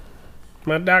 Hey,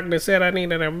 my doctor said I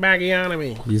needed a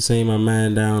backiotomy. You seen my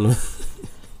man down?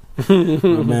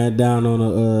 My man down on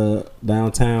the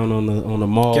downtown on the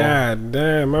mall. God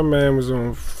damn, my man was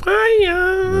on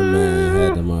fire. My man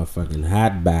had the motherfucking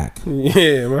hot back.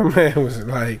 Yeah, my man was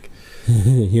like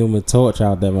Human Torch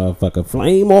out there, motherfucker.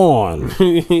 Flame on.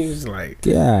 He was like,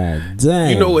 God damn.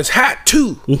 You know it's hot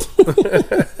too.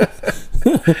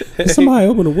 Somebody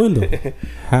open the window.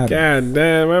 Hot. God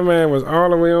damn, my man was all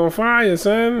the way on fire,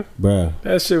 son. Bruh.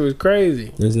 That shit was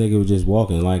crazy. This nigga was just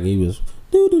walking like he was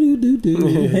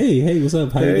Hey, what's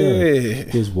up? How you doing?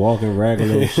 Just walking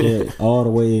regular shit, all the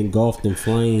way engulfed in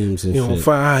flames and you shit. On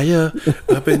fire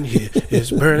up in here, it's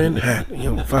burning hot. You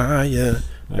on fire.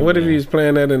 And what if he was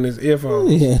playing that in his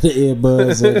earphones? Yeah, the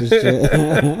earbuds and shit.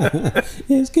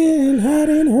 It's getting hot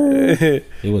in her.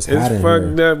 It was hot in her. It's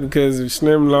fucked up because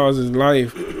Slim lost his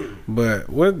life. But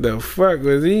what the fuck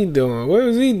was he doing? What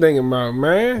was he thinking about,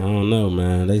 man? I don't know,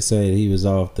 man. They said he was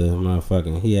off the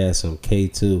motherfucking. He had some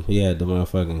K2. He had the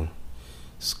motherfucking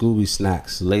Scooby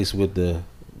snacks laced with the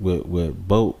with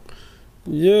boat.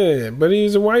 Yeah, but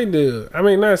he's a white dude. I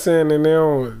mean, not saying that they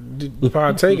don't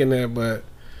partake in that, but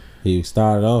he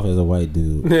started off as a white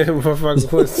dude. Yeah,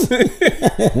 motherfucker was.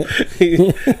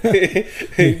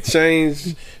 he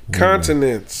changed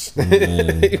continents.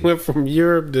 He went from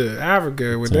Europe to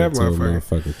Africa with that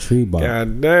motherfucker tree bark.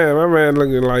 God damn, my man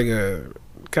looking like a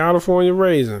California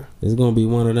raisin. It's gonna be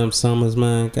one of them summers,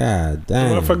 man. God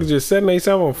damn. Motherfuckers just setting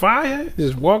themselves on fire,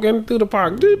 just walking through the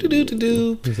park.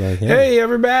 It's like, hey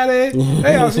everybody.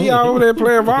 Hey, I see y'all over there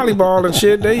playing volleyball and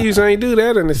shit. They used to ain't do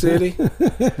that in the city.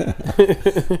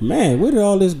 Man, where did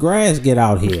all this grass get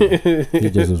out here? He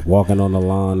just was walking on the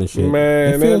lawn and shit.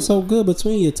 Man, it feels so good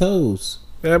between your toes.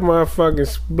 That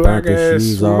motherfucking black ass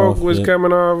smoke was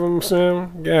coming off him,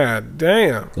 Sam. God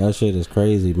damn. That shit is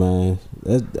crazy, man.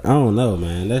 I don't know,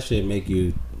 man. That shit make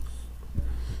you.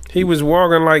 He was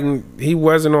walking like he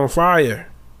wasn't on fire.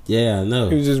 Yeah, I know.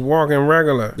 He was just walking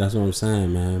regular. That's what I'm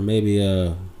saying, man. Maybe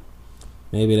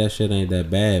that shit ain't that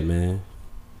bad, man.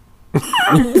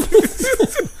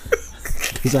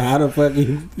 So how the fuck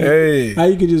how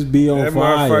you could just be on that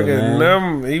fire, motherfucker man?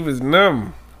 Numb. He was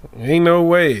numb. Ain't no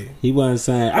way. He wasn't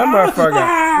saying that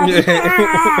motherfucker.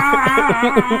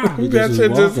 He that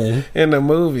shit just in the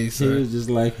movies. So. He was just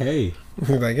like, hey. He's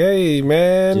like, hey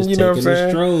man, just you know what I'm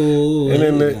saying? Stroll.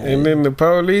 And then the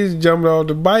police jumped off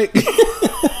the bike.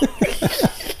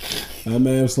 My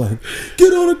man was like,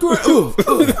 get on the ground.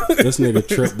 This nigga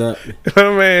tripped up.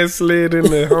 My man slid in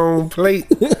the home plate.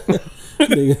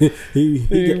 he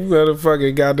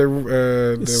motherfucker got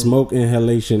the smoke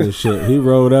inhalation and shit. He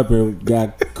rolled up and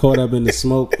got caught up in the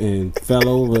smoke and fell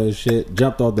over and shit.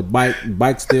 Jumped off the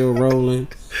bike still rolling.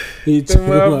 The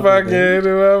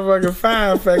motherfucking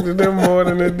fire affected them more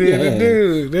than it did the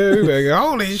dude. Dude, like,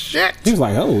 holy shit. He was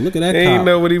like, oh, look at that. He didn't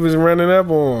know what he was running up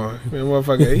on. That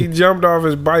motherfucker, he jumped off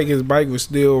his bike was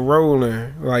still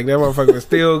rolling. Like that motherfucker was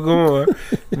still going,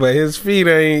 but his feet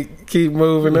ain't keep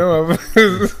moving up.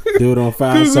 Dude on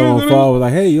fire, so on fire was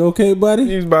like, hey, you okay, buddy?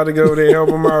 He was about to go there and help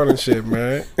him out and shit,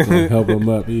 man. Help him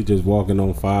up. He just walking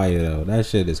on fire though. That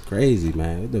shit is crazy,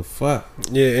 man. What the fuck?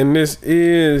 Yeah, and this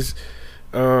is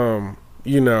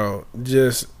you know,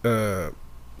 just I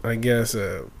guess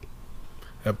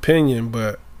opinion,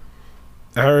 but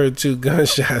I heard 2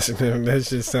 gunshots in him. That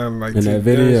just sounded like in 2 that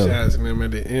video. Gunshots in him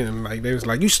at the end. Like they was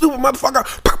like, you stupid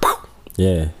motherfucker. Pow, pow.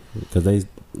 Yeah, because they,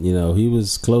 you know, he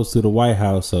was close to the White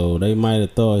House, so they might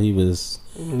have thought he was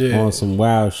on some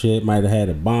wild shit. Might have had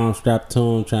a bomb strapped to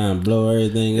him, trying to blow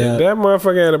everything up. If that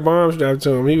motherfucker had a bomb strapped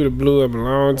to him, he would have blew up a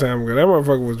long time ago. That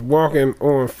motherfucker was walking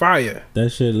on fire. That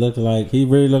shit looked like, he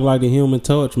really looked like the Human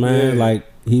Torch, man. Yeah. Like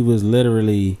he was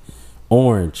literally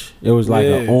orange. It was like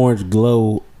an orange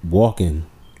glow walking.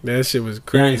 That shit was You ain't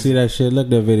crazy. see that shit? Look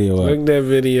that video up. Look that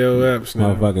video up,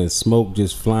 Snow. Motherfucking smoke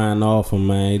just flying off him,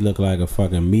 man. He looked like a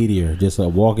fucking meteor. Just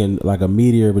walking like a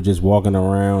meteor, but just walking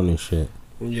around and shit.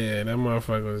 Yeah, that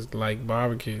motherfucker was like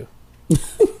barbecue.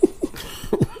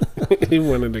 He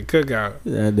wanted the cookout.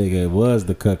 That nigga was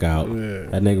the cookout. Yeah.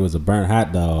 That nigga was a burnt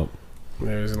hot dog.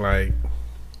 It was like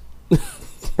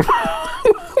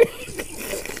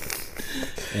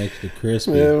Extra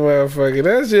crispy. yeah, motherfucker.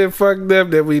 That shit fucked up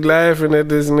that we laughing at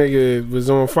this nigga was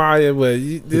on fire, but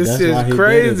this That's shit's why he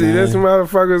crazy. did it, man. This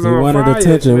motherfucker's He on wanted fire.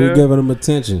 attention. Man. We giving him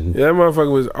attention. Yeah, that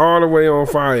motherfucker was all the way on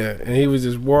fire, and he was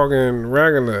just walking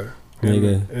regular.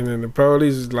 Nigga. And then the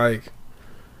police was like,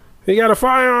 he got a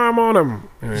firearm on him.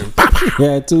 And then, He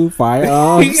had 2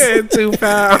 firearms. he had 2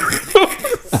 pounds.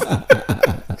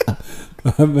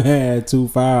 My man had 2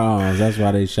 firearms. That's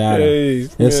why they shot him.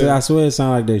 Hey, I swear it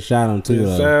sounded like they shot him too. it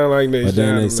Though. sound like they But then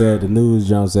shot they him said the news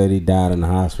jump said he died in the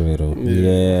hospital.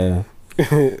 Yeah.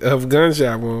 of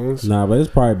gunshot wounds. Nah, but it's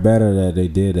probably better that they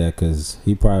did that because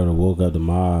he probably would have woke up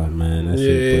tomorrow, man. That shit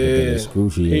would have been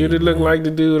excruciating. He would have looked man. like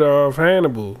the dude off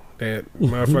Hannibal. That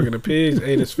motherfucker, the pigs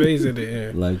ate his face at the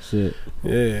end. Like shit.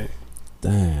 Yeah.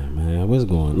 Damn, man. What's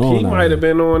going on? He might have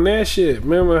been on that shit.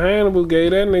 Remember, Hannibal gave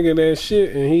that nigga that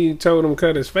shit and he told him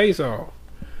cut his face off.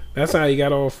 That's how he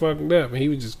got all fucked up. He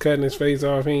was just cutting his face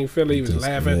off. He didn't feel it. He was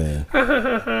laughing.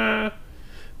 Yeah.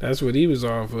 That's what he was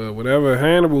off of. Whatever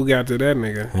Hannibal got to that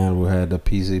nigga. Hannibal had the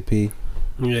PCP.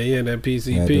 Yeah, he had that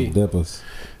He had the PCP. dippers.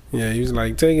 Yeah, he was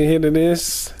like, take a hit of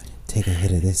this. Take a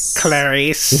hit of this.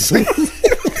 Clarice.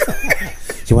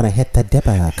 You want to hit the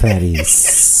dipper,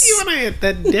 Clarice? You wanna hit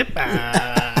the dipper.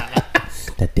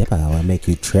 The dipper will make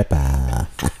you tripper.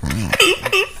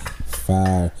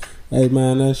 Fire. Hey,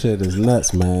 man, that shit is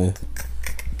nuts, man.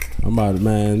 I'm about to,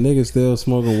 man, niggas still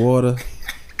smoking water.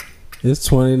 It's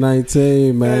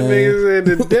 2019, That man. nigga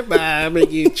said the dipper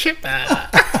make you chipper.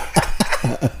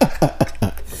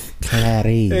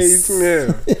 Hey, Clarice.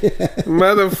 Smith.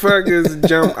 Motherfuckers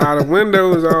jump out of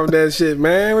windows off that shit,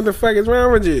 man. What the fuck is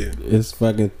wrong with you? It's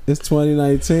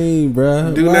 2019,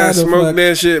 bruh. Do Why not the smoke fuck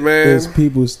that shit, man. There's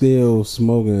people still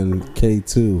smoking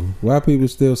K2. Why people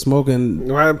still smoking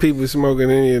Why are people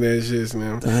smoking any of that shit,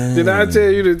 man? Damn. Did I tell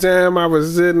you the time I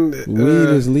was sitting? weed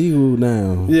is legal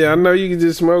now? Yeah, I know you can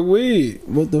just smoke weed.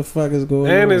 What the fuck is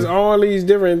going on? And there's all these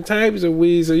different types of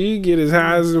weed, so you can get as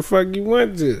high as the fuck you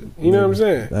want to. You know what I'm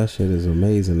saying? That shit is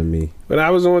amazing to me. But I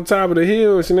was on top of the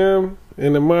hill, you know,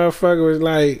 and the motherfucker was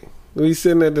like, we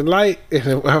sitting at the light, and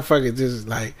the motherfucker just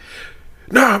like,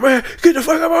 nah, man, get the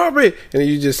fuck up off me. And then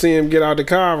you just see him get out the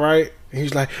car, right? And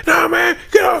he's like, nah, man,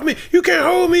 get off me. You can't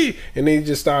hold me. And then he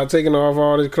just started taking off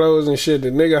all his clothes and shit. The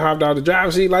nigga hopped out the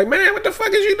driver's seat like, man, what the fuck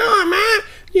is you doing, man?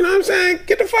 You know what I'm saying?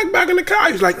 Get the fuck back in the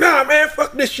car. He's like, nah, man,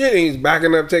 fuck this shit. And he's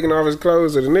backing up, taking off his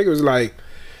clothes. So the nigga was like,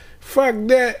 fuck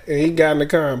that. And he got in the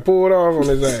car and pulled off on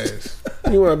his ass.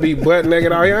 You want to be butt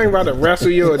naked out here? I ain't about to wrestle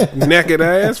your naked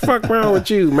ass. Fuck wrong with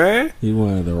you, man? He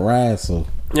wanted to wrestle.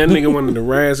 That nigga wanted to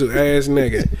wrestle ass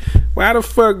naked. Why the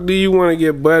fuck do you want to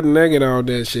get butt naked all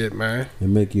that shit, man? It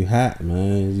make you hot,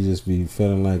 man. You just be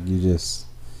feeling like you just,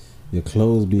 your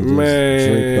clothes be just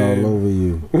Man. draped all over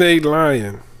you. They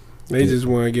lying. They just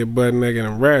want to get butt naked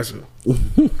and wrestle.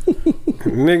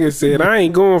 Nigga said, I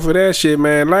ain't going for that shit,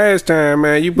 man. Last time,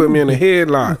 man, you put me in a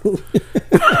headlock.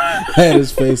 Had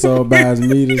his face all by his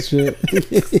meat and shit.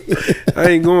 I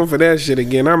ain't going for that shit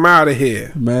again. I'm out of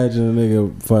here. Imagine a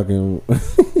nigga fucking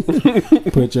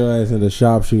put your ass in the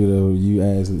sharpshooter. You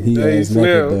ass, he Hey, ass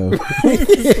naked Snell. though.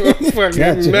 Fucking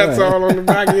Gotcha. nuts all on the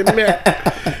back of your neck.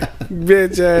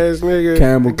 Bitch ass nigga.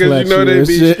 Camel Because clutch you know you they and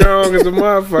be shit. strong as a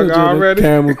motherfucker already.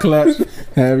 Camel clutch.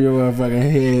 Have your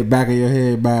motherfucking head, back of your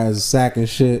head by his sack and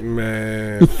shit.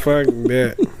 Man, fuck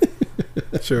that.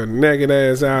 Get your naked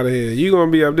ass out of here. You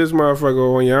gonna be up this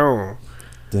motherfucker on your own.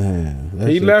 Damn. that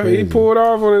He shit left. He crazy. pulled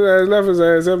off on his ass, left his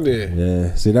ass up there.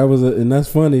 Yeah, see that was, and that's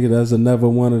funny. 'Cause that's another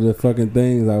one of the fucking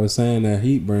things I was saying that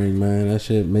heat bring, man. That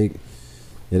shit make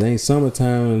it ain't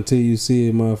summertime until you see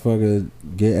a motherfucker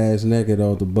get ass naked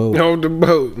off the boat On the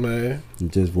boat, man.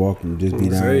 and just walking, just be down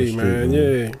the Say, street, man,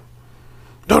 yeah.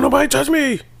 Don't nobody touch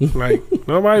me. Like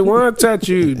nobody want to touch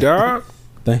you, dog.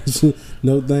 Thanks,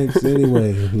 no thanks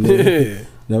anyway. Yeah,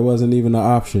 That wasn't even an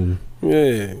option.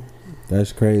 yeah.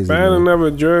 That's crazy. Find man.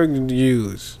 another drug to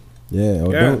use. Yeah,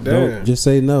 or God don't damn. just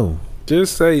say no.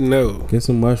 Just say no. Get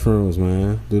some mushrooms,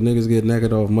 man. Do niggas get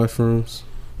naked off mushrooms?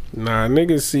 Nah,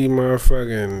 niggas see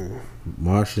motherfucking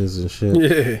Marshes and shit.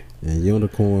 yeah, And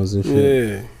unicorns and shit.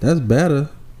 yeah. That's better.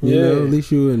 You Yeah. know, at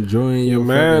least you enjoying Your your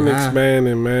mind fucking high.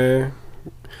 expanding, man.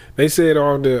 They said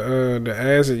off the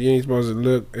acid, you ain't supposed to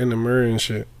look in the mirror and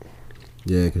shit.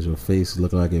 Yeah, because your face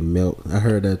look like it melt. I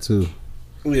heard that too.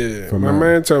 Yeah, from my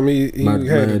man told me he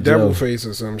had a devil face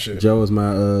or some shit. Joe is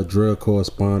my drug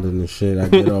correspondent and shit. I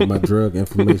get all my drug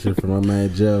information from my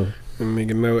man Joe.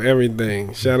 Nigga know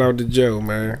everything. Shout out to Joe,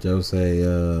 man. Joe say,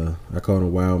 I call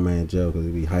him Wild Man Joe because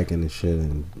he be hiking and shit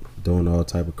and doing all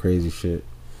type of crazy shit.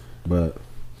 But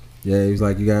yeah, he's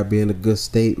like, you gotta be in a good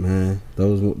state, man.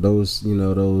 Those you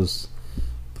know, those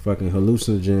fucking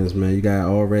hallucinogens, man. You gotta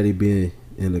already be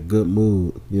in a good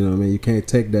mood. You know what I mean? You can't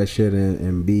take that shit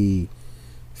and be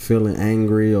feeling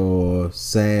angry or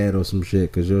sad or some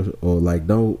shit,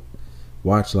 don't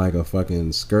watch like a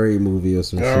fucking scary movie or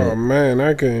some shit. Oh man,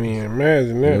 I couldn't even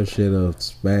imagine that. Your shit'll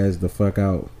spaz the fuck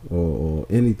out or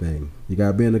anything. You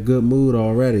gotta be in a good mood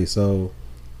already, so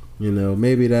you know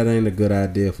maybe that ain't a good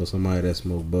idea for somebody that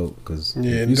smoke boat, because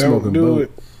if you smoking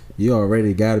boat, you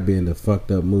already gotta be in the fucked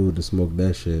up mood to smoke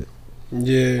that shit.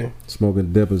 Yeah,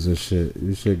 smoking dippers and shit.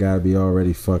 You shit gotta be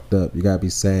already fucked up. You gotta be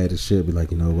sad and shit. Be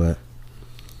like, you know what?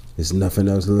 There's nothing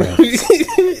else left.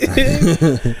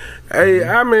 Hey,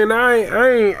 I mean, I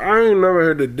ain't never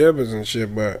heard the dippers and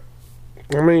shit, but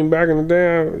I mean, back in the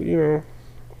day,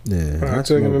 I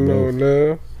took it to know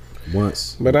love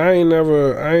once, but I ain't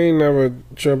never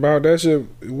trip out that shit.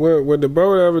 What the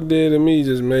boat ever did to me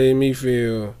just made me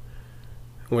feel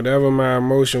whatever my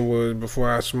emotion was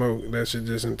before I smoked. That shit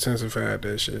just intensified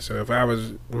that shit. So if I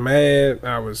was mad,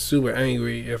 I was super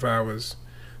angry. If I was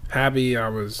happy, I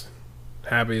was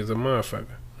happy as a motherfucker.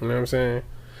 You know what I'm saying?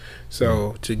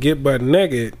 So to get butt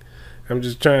naked, I'm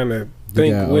just trying to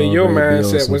think where your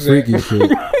mindset was at.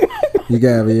 Shit. You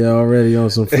gotta be already on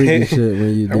some freaky shit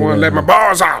when you do. I want to let my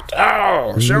balls out.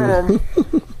 Oh, show them.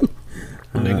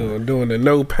 Nigga doing the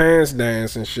no pants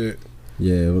dance and shit.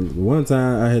 Yeah, one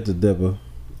time I hit the dipper.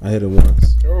 I hit it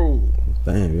once. Oh,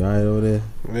 damn, you alright over there?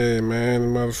 Yeah, man, the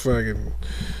motherfucking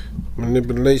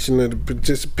manipulation of the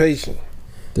participation.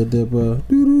 The dipper.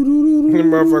 The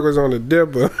motherfuckers on the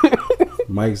dipper.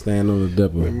 Mic stand on the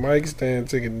dipper. The mic stand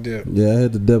took a dip. Yeah, I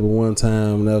hit the dipper one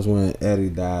time, and that was when Eddie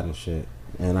died and shit.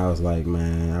 And I was like,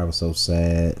 man, I was so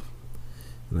sad.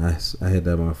 And I hit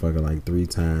that motherfucker like 3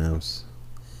 times,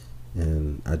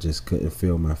 and I just couldn't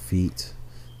feel my feet.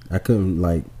 I couldn't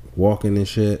like walking and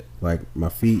shit. Like my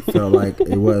feet felt like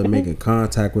it wasn't making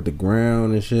contact with the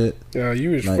ground and shit. Yeah, you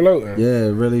was like, floating. Yeah,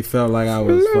 it really felt like I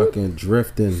was fucking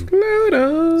drifting.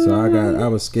 So I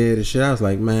was scared as shit. I was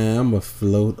like, man, I'm gonna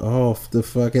float off the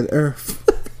fucking earth.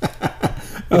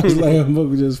 I was like, I'm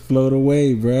gonna just float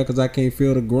away, bro, because I can't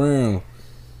feel the ground.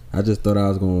 I just thought I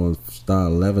was gonna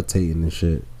start levitating and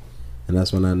shit, and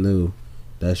that's when I knew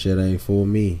that shit ain't for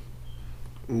me.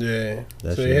 Yeah,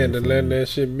 so you had to let that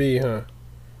shit be, huh?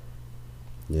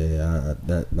 Yeah,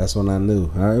 that's when I knew.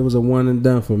 It was a one and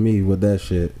done for me with that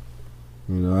shit.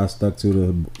 You know, I stuck to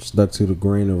the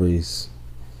greeneries.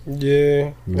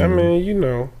 Yeah, I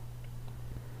mean,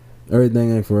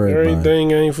 everything ain't for everybody.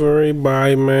 Everything ain't for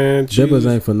everybody, man. Dippers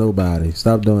ain't for nobody.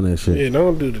 Stop doing that shit. Yeah,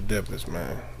 don't do the dippers,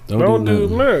 man. Don't do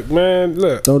look.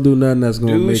 Don't do nothing that's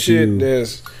gonna make shit you.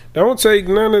 Don't take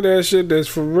none of that shit that's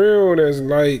for real. That's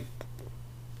like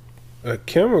a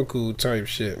chemical type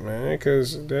shit, man.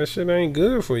 Because that shit ain't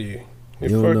good for you. You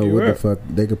don't know what the fuck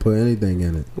they could put anything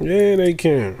in it. Yeah, they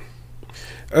can.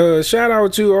 Shout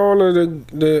out to all of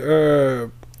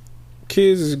the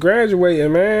kids is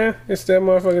graduating, man. It's that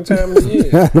motherfucking time of the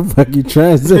year. How the fuck you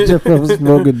transition from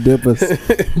smoking dippers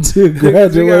to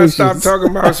graduation? You gotta stop talking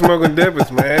about smoking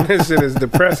dippers, man. This shit is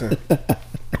depressing.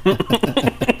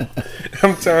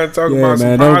 I'm trying to talk about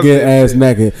man, some don't get ass shit.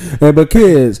 naked. Hey, but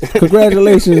kids,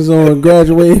 congratulations on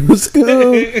graduating from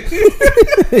school.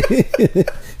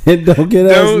 And don't get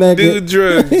ass naked. Don't do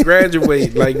drugs.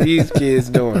 Graduate like these kids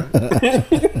doing.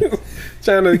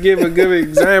 Trying to give a good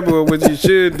example of what you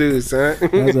should do, son.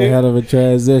 That's a hell of a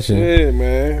transition. Yeah,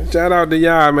 man. Shout out to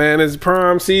y'all, man. It's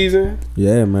prom season.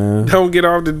 Yeah, man. Don't get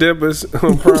off the dippers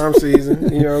on prom season.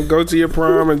 Go to your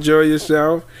prom, enjoy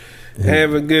yourself,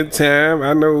 have a good time.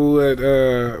 I know what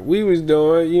we was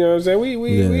doing. You know what I'm saying?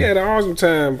 We had an awesome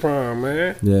time prom,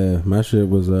 man. Yeah, my shit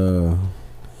was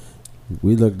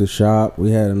we looked the shop. We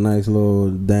had a nice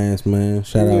little dance, man.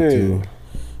 Shout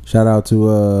out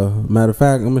to matter of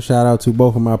fact, I'm gonna shout out to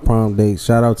both of my prom dates.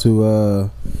 Shout out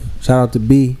to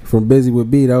B from Busy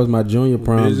with B. That was my junior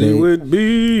prom date. Busy with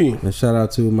B. And shout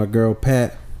out to my girl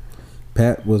Pat.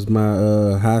 Pat was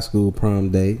my high school prom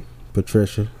date.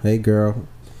 Patricia, hey girl.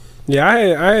 Yeah,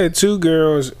 I had 2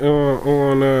 girls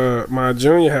on my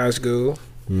junior high school.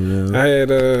 Yeah. I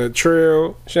had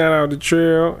Trail, shout out to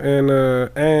Trail, and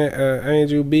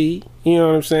Angel B. You know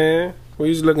what I'm saying? We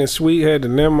was looking sweet, had the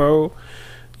limo.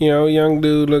 You know, young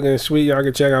dude looking sweet. Y'all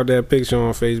can check out that picture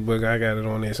on Facebook. I got it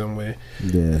on there somewhere.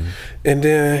 Yeah. And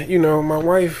then, you know, my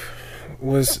wife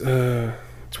was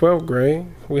 12th grade.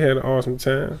 We had an awesome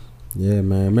time. Yeah,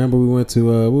 man. Remember we went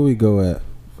to where we go at?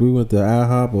 We went to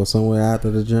IHOP or somewhere after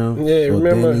the gym. Yeah, or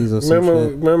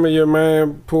remember your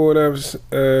man pulled up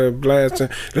blasting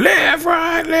left,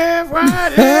 right, left, right,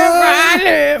 left, right,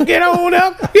 left. Get on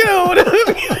up, get on up.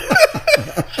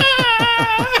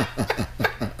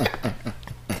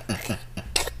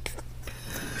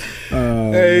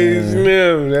 Hey,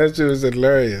 Slim, that shit was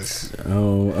hilarious.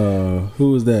 Oh,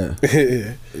 who was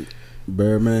that?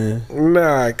 Birdman.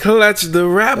 Nah, Clutch the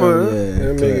rapper. Oh, yeah,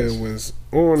 that Clutch. Nigga was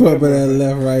on Pumping that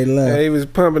left, right, left. Yeah, he was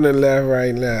pumping the left,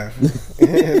 right, left.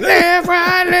 Left,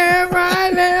 right, left,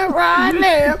 right, left, right,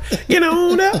 left. Get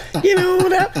on up, get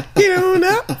on up, get on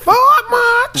up. Forward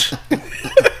march.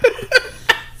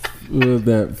 Who was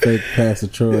that fake Pastor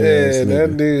Troy? Yeah,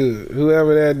 that dude,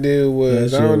 whoever that dude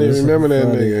was, I don't even remember that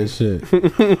nigga. Shit.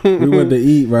 We went to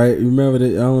eat, right? Remember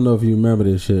that? I don't know if you remember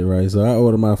this shit, right? So I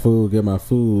ordered my food, get my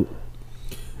food,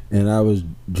 and I was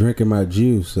drinking my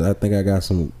juice. I think I got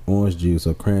some orange juice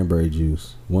or cranberry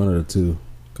juice, one of the two,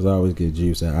 because I always get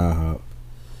juice at IHOP.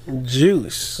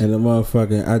 Juice. And the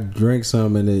motherfucking, I drank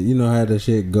some, and you know how the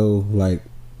shit go, like,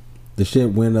 the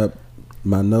shit went up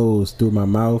my nose through my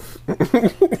mouth.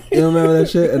 You remember that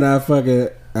shit? And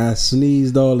I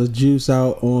sneezed all the juice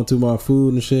out onto my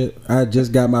food and shit. I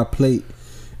just got my plate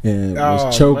and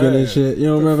was choking and shit. You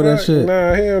don't remember that shit?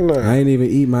 Nah, hell no. I ain't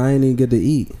even get to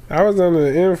eat. I was under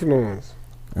the influence.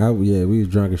 We was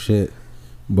drunk as shit.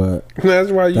 But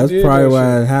that's why that's probably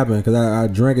why it happened, because I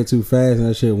drank it too fast and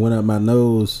that shit went up my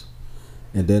nose,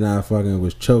 and then I fucking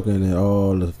was choking and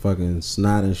all the fucking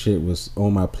snot and shit was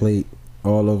on my plate.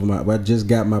 All over I just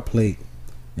got my plate,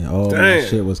 and all my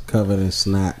shit was covered in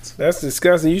snot. That's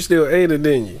disgusting. You still ate it,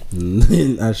 didn't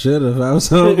you? I should have. I was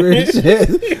hungry as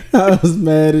shit. I was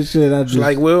mad as shit. I just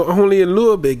like, well, only a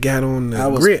little bit got on the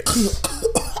grits.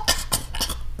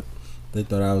 They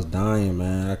thought I was dying,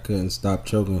 man. I couldn't stop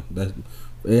choking.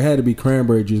 It had to be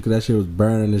cranberry juice, because that shit was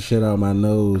burning the shit out of my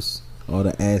nose. All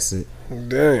the acid.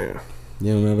 Damn.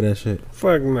 You don't remember that shit?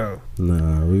 Fuck no.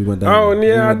 Nah, we went down. Oh,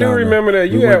 yeah, I do remember that.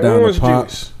 You had orange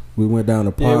juice. We went down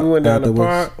the park. Yeah, we went down the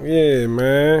park. Yeah,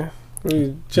 man.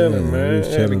 We chilling, man.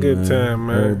 Had a good time,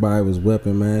 man. Everybody was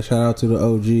whipping, man. Shout out to the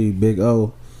OG, Big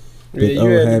O. Big O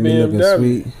had me looking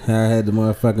sweet. I had the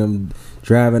motherfucking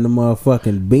driving the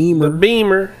motherfucking Beamer. The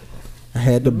Beamer. I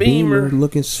had the Beamer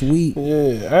looking sweet.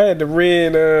 Yeah, I had the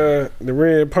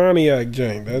red Pontiac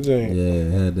jank. That jank.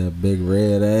 Yeah, I had that big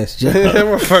red ass jank. That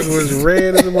motherfucker was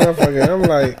red as a motherfucker. I'm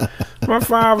like, my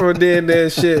father did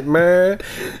that shit, man.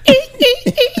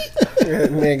 That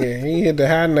nigga, he hit the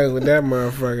high note with that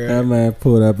motherfucker. That man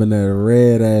pulled up in that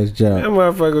red ass junk. That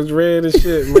motherfucker was red as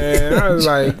shit, man. I was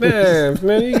like, damn,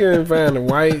 man, you couldn't find a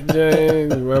white jank,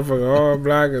 motherfucker all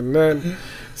black or nothing.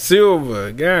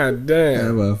 Silver, god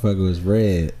damn. That motherfucker was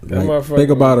red. Like, think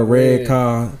about a red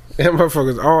car. That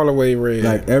motherfucker's all the way red.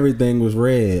 Like everything was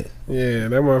red. Yeah,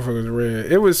 that motherfucker's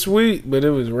red. It was sweet, but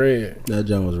it was red. That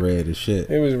junk was red as shit.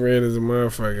 It was red as a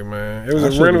motherfucker, man. It was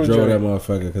a rental drove that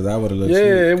motherfucker, because I would have looked.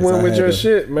 Yeah, it went with your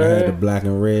shit, man. I had the black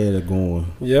and red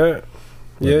going. Yeah.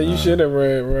 Yeah, you should have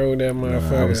rode that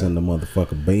motherfucker. I was in the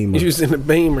motherfucking Beamer. You was in the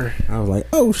Beamer. I was like,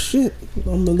 oh shit,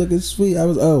 I'm looking sweet.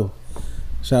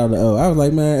 Shout out to O. I was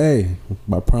like, man, hey,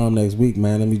 my prom next week,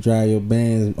 man. Let me drive your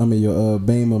your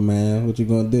Beamer, man. What you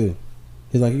gonna do?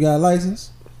 He's like, you got a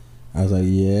license? I was like,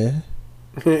 yeah.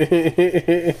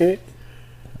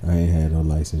 I ain't had no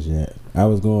license yet. I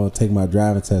was going to take my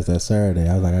driving test that Saturday.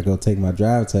 I was like, I go take my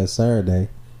driving test Saturday.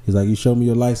 He's like, you show me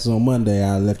your license on Monday,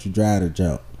 I'll let you drive the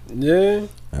jump. Yeah.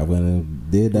 I went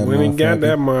and did that. Went and got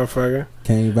that motherfucker.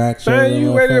 Came back.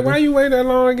 Man, why you wait that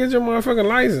long to get your motherfucking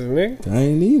license, nigga? I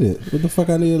ain't need it. What the fuck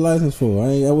I need a license for?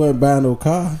 I wasn't buying no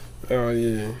car. Oh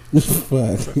yeah.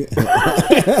 Fuck.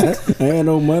 I ain't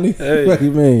no money. Hey. What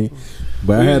you mean?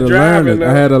 But I had to learn it.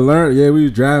 I had to learn. Yeah, we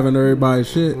was driving everybody's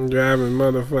shit. Driving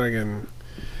motherfucking.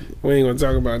 We ain't gonna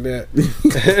talk about that.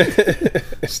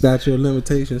 Statute of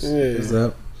limitations. Yeah. What's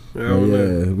up?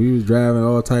 Yeah, we was driving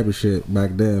all type of shit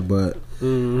back then, but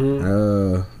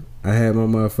I had my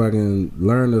motherfucking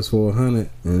learners for $100,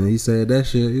 and he said that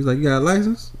shit. He's like, "You got a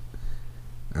license?"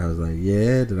 I was like,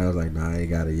 "Yeah." Then I was like, "Nah, I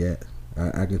ain't got it yet.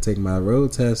 I can take my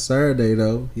road test Saturday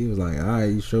though." He was like, "All right,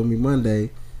 you show me Monday.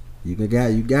 You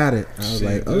got it." I was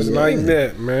like, "Oh, just like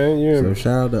that, man." So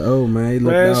shout out to O, man.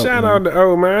 Shout out to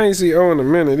O, man. I ain't see O in a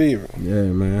minute either. Yeah,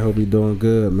 man. I hope he doing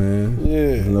good, man.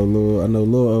 Yeah. I know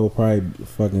Lil O probably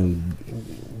fucking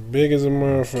big as a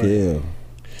motherfucker. Kill.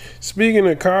 Speaking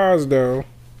of cars, though,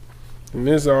 And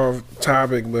this off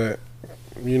topic, but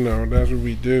you know, that's what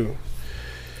we do.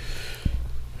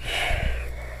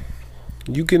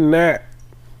 You cannot,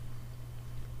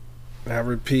 I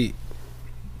repeat,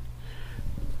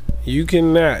 you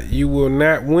will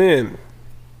not win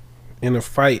in a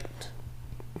fight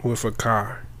with a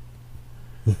car.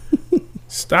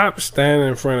 Stop standing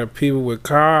in front of people with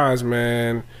cars,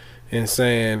 man, and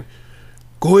saying,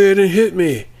 go ahead and hit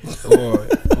me.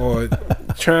 Or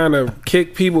trying to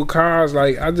kick people cars.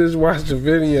 Like, I just watched a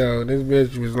video. This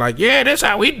bitch was like, yeah, that's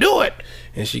how we do it.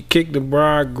 And she kicked the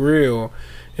broad grill.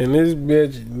 And this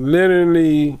bitch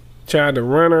literally tried to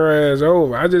run her ass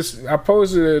over. I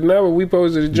posted another. We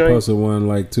posted a joint. You posted one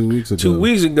like 2 weeks ago. 2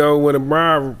 weeks ago with a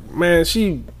broad, man,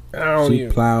 she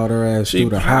plowed her ass through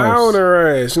the house. She plowed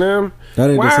her ass, man. That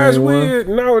ain't Why the same is one? weird?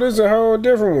 No, this is a whole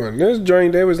different one. This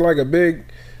joint, there was like a big,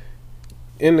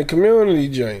 in the community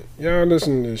joint. Y'all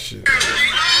listen to this shit.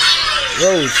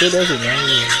 Oh, shit, that's a loud one.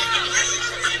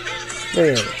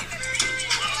 Look at it.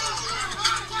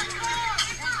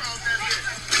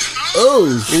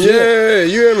 Oh, shit. Yeah,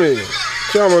 you hear me?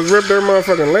 She almost ripped her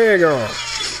motherfucking leg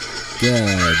off.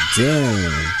 God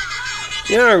damn.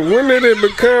 Yeah, when did it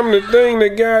become the thing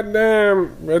that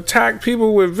goddamn attack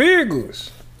people with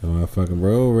vehicles? The motherfucking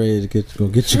road rage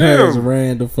gonna get your ass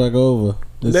ran the fuck over.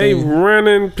 They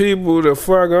running people the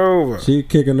fuck over. She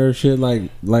kicking her shit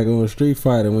like on a Street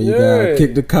Fighter when you gotta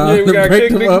kick the car and break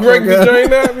the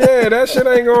joint up. Yeah, that shit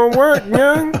ain't gonna work,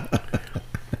 young.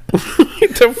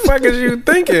 What the fuck is you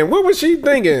thinking? What was she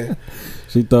thinking?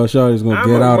 She thought Shawty was gonna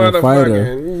get out and fight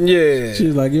her. Yeah.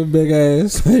 She's like, your big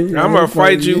ass. I'm gonna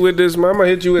fight you with this. I'm gonna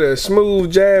hit you with a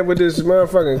smooth jab with this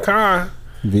motherfucking car.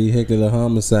 Vehicular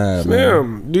homicide,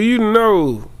 man. Do you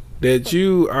know that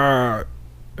you are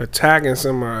attacking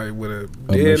somebody with a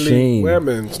deadly machine.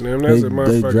 Weapons? Man, that's a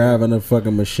motherfucker. They driving a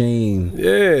fucking machine.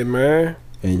 Yeah, man.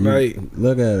 And you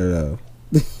look at her though.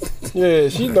 Yeah,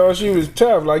 she thought she was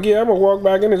tough. Like, yeah, I'm gonna walk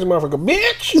back in this motherfucker,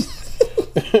 bitch.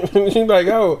 She's like,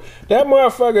 oh, that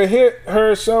motherfucker hit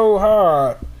her so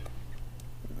hard.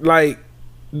 Like,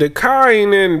 the car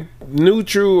ain't in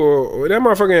neutral or that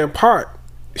motherfucker in park.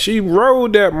 She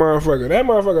rode that motherfucker. That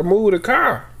motherfucker moved the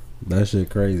car. That shit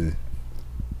crazy.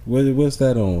 What's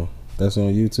that on? That's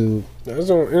on YouTube? That's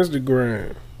on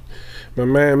Instagram. My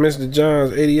man, Mr.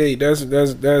 Johns 88. That's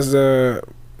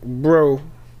bro.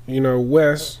 You know,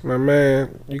 Wes, my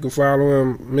man. You can follow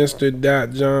him,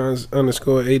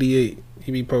 Mr.Johns_88.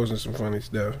 He be posting some funny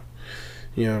stuff.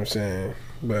 You know what I'm saying?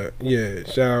 But yeah,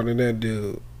 shout out to that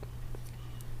dude.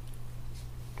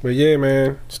 But yeah,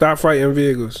 man, stop fighting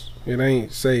vehicles. It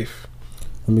ain't safe.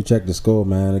 Let me check the score,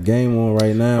 man. The game on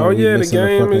right now. Oh yeah, the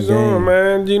game is on,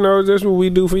 man. You know, that's what we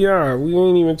do for y'all. We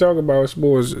ain't even talk about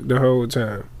sports the whole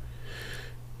time.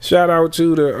 Shout out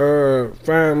to the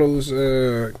finals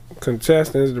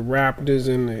contestants, the Raptors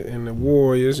and the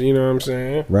Warriors. You know what I'm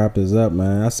saying? Raptors up,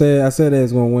 man. I said they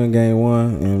was gonna win game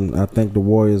 1, and I think the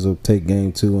Warriors will take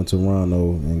game 2 in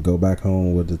Toronto and go back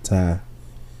home with the tie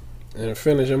and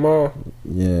finish them all.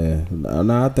 Yeah,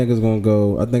 no, I think it's gonna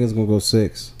go. I think it's gonna go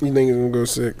 6. You think it's gonna go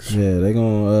 6? Yeah, they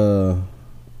gonna.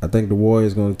 I think the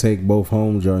Warriors gonna take both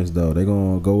home joints though. They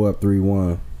gonna go up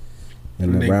 3-1,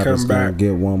 and the Raptors gonna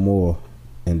get one more.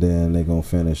 And then they gonna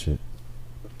finish it.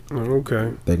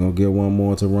 Okay. They gonna get one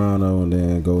more in Toronto, and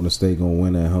then Golden State gonna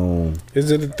win at home. Is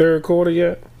it the third quarter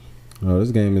yet? No, this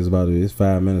game is it's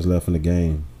 5 minutes left in the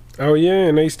game. Oh yeah,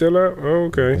 and they still up. Oh,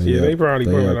 okay. They probably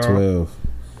put it off. 12.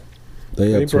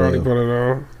 They probably put it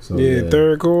on. So, yeah,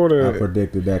 third quarter. I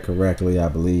predicted that correctly, I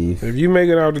believe. If you make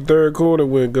it out the third quarter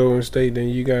with Golden State, then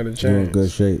you got a chance. You're in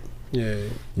good shape. Yeah.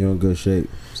 You're in good shape.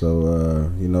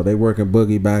 So, you know, they working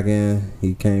Boogie back in.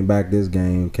 He came back this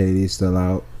game. KD's still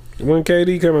out. When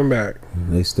KD coming back?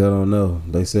 They still don't know.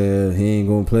 They said he ain't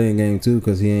going to play in game 2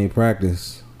 because he ain't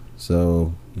practiced.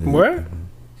 So. What?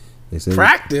 They said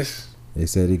practice? They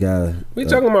said he got. We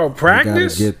talking about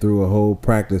practice? He got to get through a whole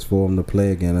practice for him to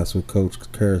play again. That's what Coach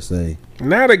Kerr say.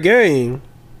 Not a game.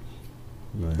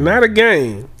 Man. Not a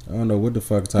game. I don't know what the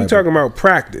fuck type. You talking about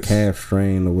practice? Calf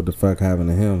strain or what the fuck happened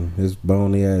to him? His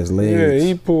bony ass legs. Yeah,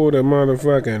 he pulled a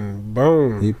motherfucking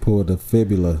bone. He pulled a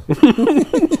fibula.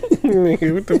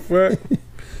 Nigga, what the fuck?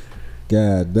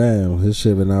 God damn, his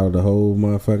shit been out the whole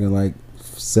motherfucking like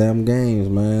 7 games,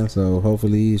 man. So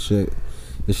hopefully this shit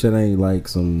ain't like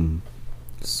some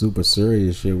super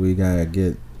serious shit. We gotta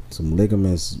get some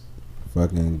ligaments,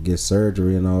 fucking get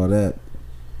surgery and all that.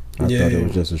 I thought it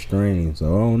was just a strain,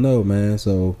 so I don't know, man.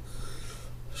 So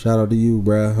shout out to you,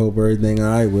 bruh. Hope everything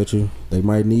alright with you. They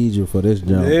might need you for this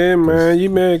jump. Yeah, man, you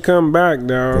better come back,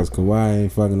 dog. Cause Kawhi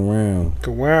ain't fucking around.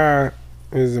 Kawhi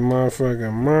is a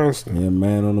motherfucking monster. Yeah,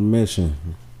 man on a mission.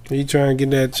 He trying to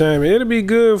get that champion. It'll be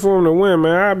good for him to win,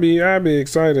 man. I'd be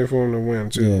excited for him to win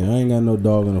too. Yeah, I ain't got no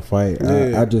dog in the fight.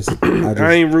 Yeah. I just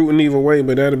I ain't rooting either way,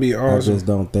 but that'll be awesome. I just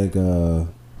don't think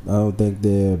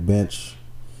their bench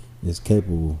is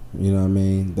capable. You know what I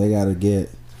mean? They gotta get,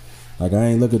 like, I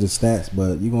ain't look at the stats,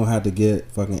 but you gonna have to get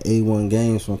fucking A1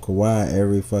 games from Kawhi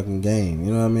every fucking game.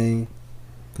 You know what I mean?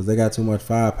 Because they got too much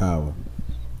firepower.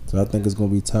 So I think it's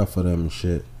gonna be tough for them and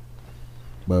shit.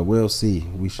 But we'll see.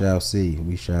 We shall see.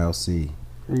 We shall see.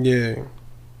 Yeah.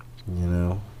 You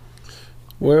know?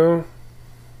 Well,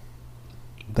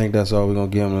 I think that's all we're going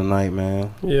to give them tonight,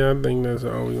 man. Yeah, I think that's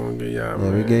all we're going to give y'all,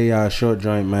 man. We gave y'all a short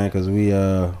joint, man, because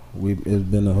it's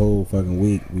been a whole fucking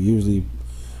week. We usually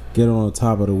get on the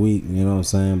top of the week, you know what I'm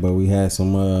saying? But we had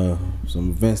some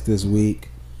events this week.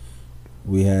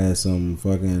 We had some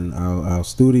fucking... Our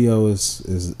studio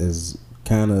is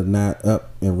kind of not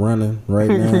up and running right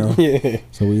now. Yeah.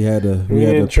 So we had to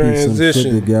piece some shit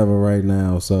together right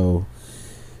now. So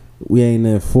we ain't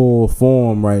in full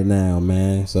form right now,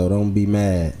 man. So don't be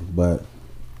mad. But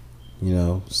you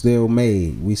know, still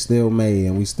made. We still made,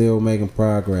 and we still making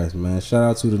progress, man. Shout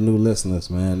out to the new listeners,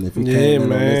 man. If you came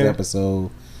in on this episode,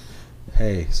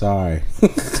 hey, sorry.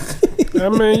 I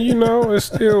mean, you know, it's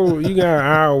still, you got an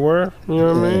hour worth. You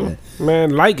know what I mean?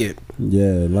 Man, like it.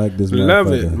 Yeah, like this motherfucker.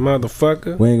 Love it,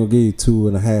 motherfucker. We ain't gonna give you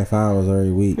 2.5 hours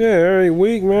every week. Yeah, every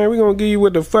week, man. We gonna give you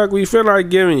what the fuck we feel like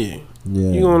giving you.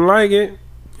 Yeah. You gonna like it,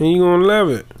 and you gonna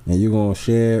love it. And you gonna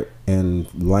share it and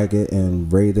like it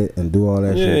and rate it and do all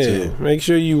that shit too. Make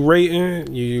sure you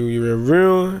rating, you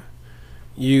reviewing,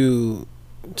 you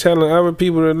telling other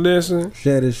people to listen.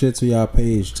 Share this shit to y'all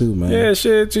page too, man. Yeah,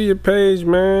 share it to your page,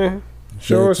 man.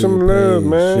 Show us some love,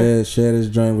 man. Share this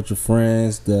joint with your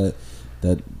friends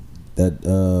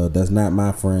that's not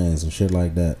my friends and shit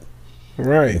like that.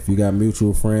 Right. If you got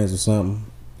mutual friends or something,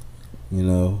 you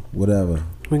know, whatever.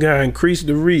 We gotta increase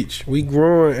the reach. We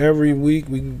growing every week.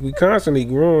 We constantly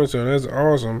growing, so that's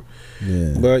awesome.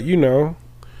 Yeah. But you know,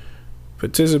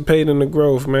 participate in the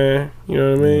growth, man. You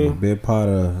know what I mean? Be a part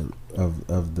of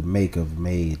the make of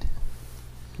made.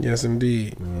 Yes,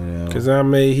 indeed. You know? Because I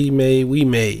made, he made, we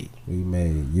made. We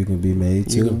made. You can be made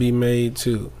too. You can be made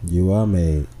too. You are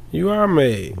made. You are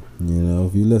made. You know,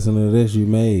 if you listen to this, you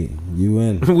made. You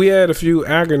in. We had a few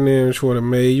acronyms for the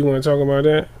made. You want to talk about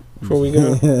that before we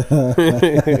go?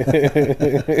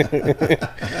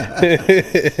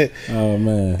 Oh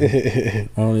man,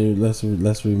 I don't even.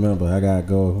 Let's remember. I gotta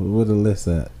go. Where the list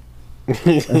at?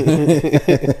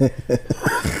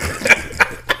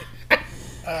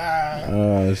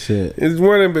 Oh shit! It's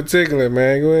one in particular,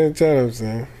 man. Go ahead and tell them,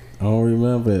 son. I don't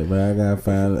remember it, but I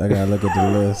gotta look at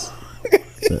the list.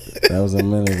 That was a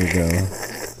minute ago.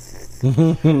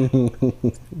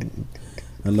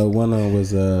 I know one of them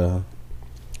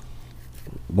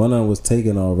was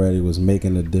taken already. Was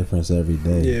making a difference every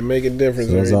day. Yeah, make a difference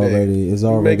so every day. It's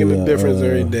already making a difference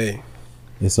every day.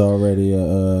 It's already a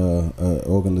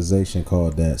organization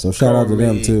called that. So shout out to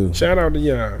them too. Shout out to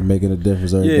y'all. Making a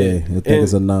difference every day. I think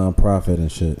it's a non-profit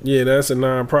and shit. Yeah, that's a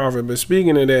non-profit. But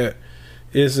speaking of that,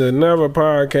 it's another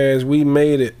podcast. We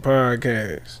Made It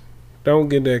podcast. Don't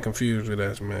get that confused with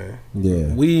us, man.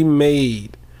 Yeah. We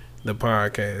made the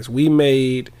podcast. We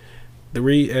made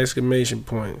 3 exclamation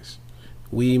points.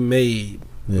 We made.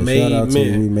 Yeah, made shout out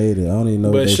men. to We Made It. I don't even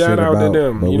know what they shout out about, to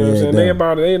them. You know what I'm saying?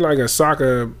 them. They like a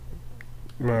soccer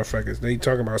motherfuckers. They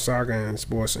talk about soccer and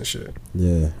sports and shit.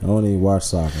 Yeah, I don't even watch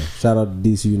soccer. Shout out to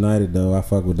DC United though. I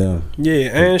fuck with them. Yeah,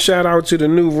 and shout out to the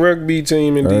new rugby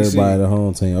team in DC. Everybody, the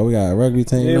home team. Oh, we got a rugby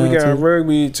team. Yeah, now we got too? a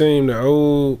rugby team. The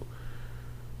old,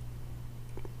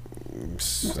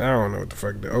 I don't know what the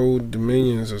fuck, the Old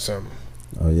Dominions or something.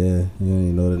 Oh yeah, you don't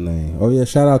even know the name. Oh yeah,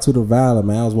 shout out to the Valor,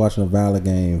 man. I was watching a Valor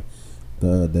game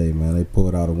the other day, man. They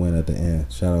pulled out a win at the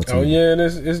end. Shout out to Oh yeah,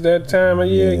 it's that time of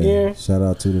year again. Shout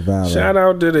out to the Valor. Shout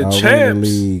out to the champs.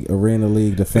 Arena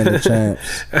League defending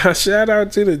champs. Shout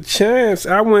out to the champs.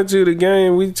 I went to the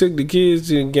game. We took the kids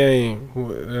to the game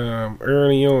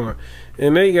early on,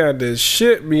 and they got the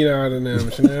shit beat out of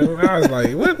them. I was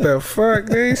like, what the fuck?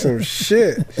 They some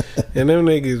shit. And them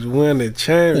niggas won the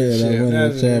championship. Yeah,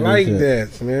 That's like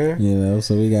that, man. You know,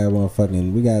 so we got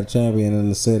a champion in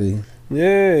the city.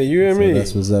 Yeah, you and me.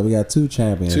 That's what's up. We got 2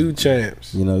 champions. 2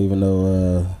 champs. You know, even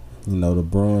though the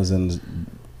Bruins in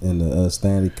the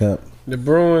Stanley Cup. The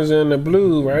Bruins and the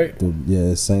Blues, right?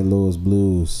 St. Louis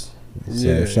Blues. So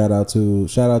yeah. Shout out to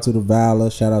the Valor.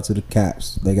 Shout out to the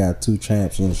Caps. They got 2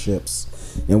 championships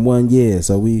in 1 year.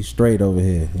 So we straight over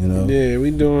here. You know. Yeah,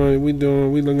 we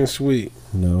looking sweet.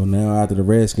 You know, now after the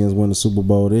Redskins win the Super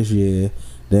Bowl this year,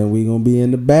 then we gonna be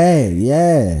in the bag.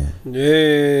 Yeah.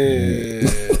 Yeah.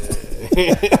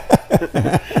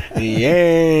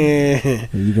 Yeah.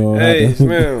 You gonna hey,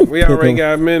 man, we already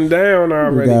got men down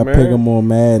already, man. We gotta pick them on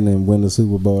Madden and win the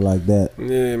Super Bowl like that.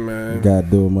 Yeah, man. You gotta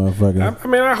do it, motherfucker. I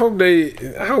mean, I hope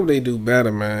they do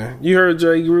better, man. You heard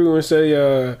Jay Gruden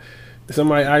say,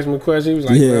 somebody asked him a question. He was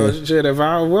like, "Well, shit, if we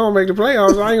don't make the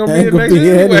playoffs, I ain't gonna be here next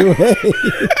anyway."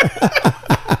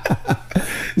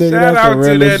 Nigga, Shout that's out the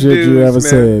realest to that shit dude, you ever man.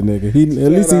 said, nigga.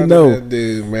 At least he know. That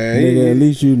dude, man. Nigga, at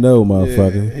least you know,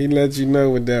 motherfucker. Yeah, he let you know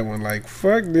with that one. Like,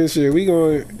 fuck this shit. We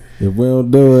going. If we don't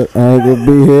do it, I ain't gonna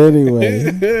be here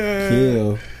anyway.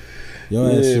 Kill. Your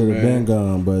ass should have been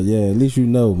gone, but yeah, at least you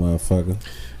know, motherfucker.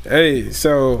 Hey,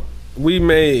 so we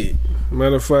made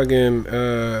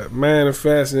motherfucking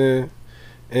manifesting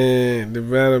and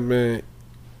developing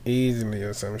easily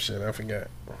or some shit. I forgot.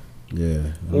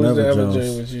 Yeah. What was the other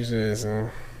joint what you said, son?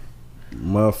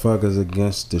 Motherfuckers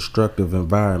against destructive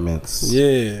environments.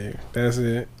 Yeah, that's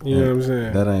it. You know what I'm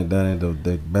saying? That ain't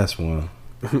the best one.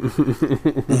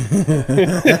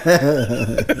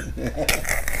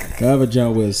 The other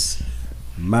joint was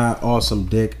my awesome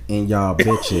dick in y'all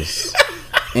bitches.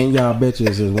 In y'all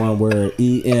bitches is one word.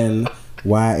 ENYALL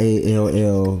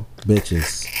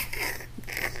bitches.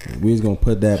 We was gonna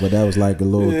put that, but that was like a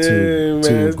little too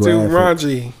graphic. Too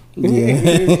raunchy.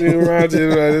 Yeah. Too raunchy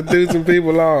to do some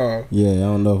people off. Yeah, I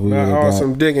don't know if we Not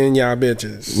awesome dick in y'all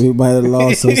bitches. We might have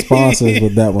lost some sponsors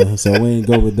with that one, so we ain't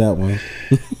go with that one.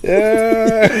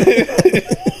 Yeah.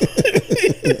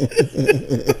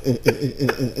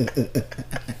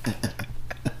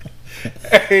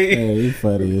 Hey, you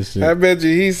funny as shit. I bet you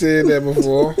he said that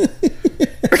before.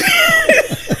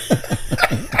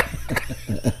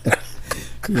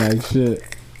 Like shit.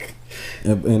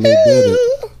 And they did it.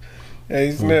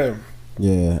 Hey, Snap.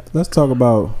 Yeah. Let's talk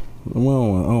about I don't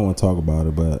want to talk about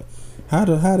it, but how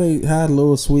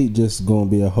Lil Sweet just gonna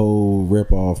be a whole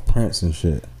rip off Prince and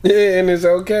shit. Yeah, and it's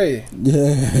okay.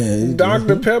 Yeah.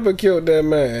 Dr. Pepper killed that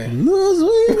man. Lil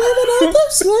Sweet living out the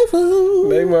cypher.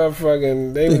 They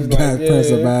motherfucking they was got like,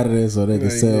 Prince up out of there so they can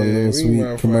like, sell Lil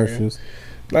Sweet commercials.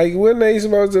 Like, wasn't they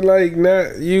supposed to like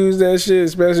not use that shit,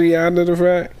 especially after the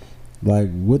fact? Like,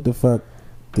 what the fuck?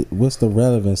 What's the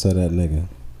relevance of that nigga?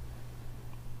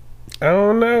 I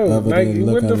don't know. Like,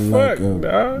 what the fuck,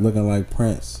 dog? Looking like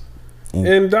Prince.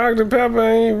 And Dr. Pepper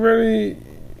ain't really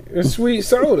a sweet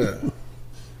soda.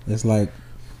 It's like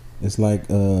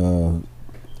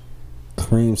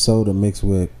cream soda mixed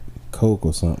with Coke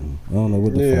or something. I don't know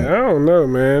what the fuck. I don't know,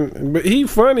 man. But he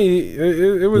funny.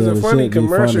 It was a funny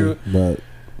commercial. Funny,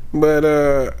 but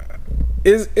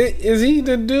is he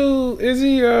the dude? Is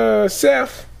he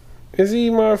Seth? Is he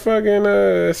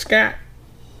motherfucking Scott?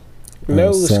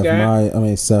 No, Seth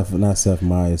Scott. Seth, not Seth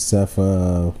Meyers. Seth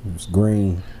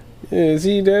Green. Is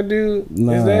he that dude?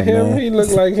 Nah, is that him? Man. He look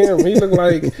like him. He look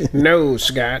like no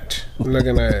Scott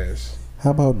looking ass. How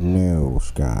about no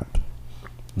Scott?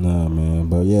 Nah, man.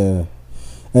 But yeah,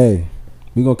 hey,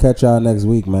 we gonna catch y'all next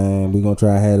week, man. We gonna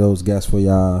try to have those guests for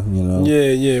y'all. You know.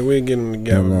 Yeah, we're getting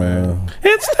together, man.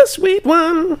 It's the sweet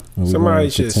one. Somebody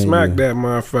should smack that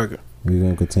motherfucker. We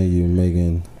gonna continue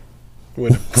making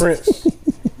with a Prince,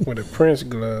 with a Prince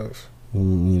glove. You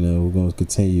know, we're gonna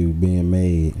continue being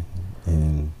made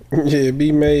and. Yeah,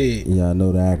 be made. Y'all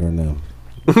know the acronym.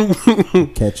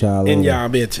 Catch y'all in later. y'all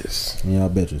bitches. In y'all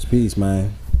bitches. Peace,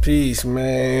 man. Peace,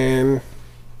 man.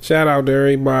 Shout out to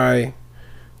everybody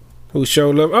who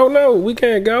showed love. Oh no, we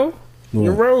can't go. What?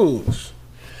 The rose.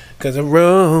 Cause a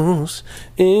rose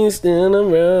is still a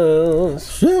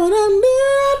rose.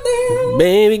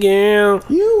 Baby girl,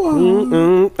 you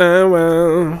want. I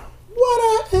want. What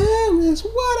I am is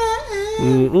what I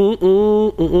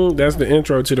am. That's the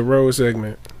intro to the rose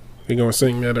segment. We gonna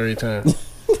sing that every time.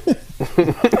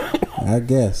 I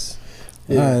guess.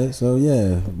 Yeah. All right, so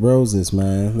yeah, roses,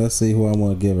 man. Let's see who I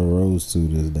want to give a rose to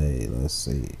this day. Let's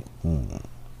see. I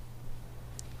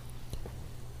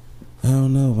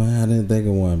don't know, man. I didn't think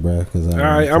of one, bro.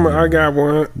 I got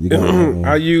one. You got one.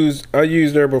 I used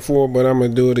her before, but I'm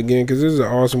gonna do it again because this is an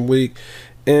awesome week,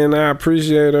 and I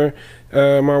appreciate her.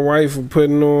 My wife for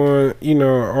putting on,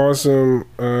 awesome,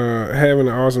 having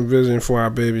an awesome vision for our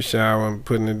baby shower and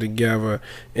putting it together.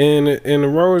 And the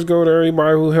rose go to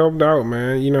everybody who helped out,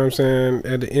 man. You know what I'm saying?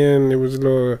 At the end, it was a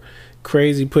little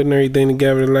crazy putting everything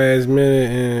together the last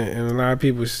minute, and a lot of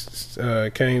people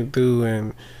came through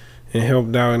and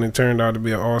helped out, and it turned out to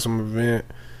be an awesome event.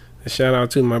 A shout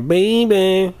out to my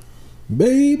baby.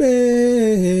 Baby,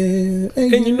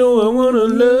 and you know I wanna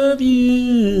love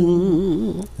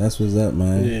you. That's what's up,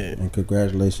 man. Yeah. And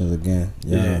congratulations again.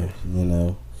 Yeah. You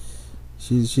know,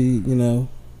 she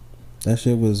that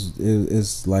shit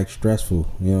it's like stressful.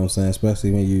 You know what I'm saying?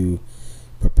 Especially when you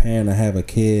preparing to have a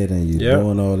kid and you're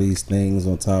doing all these things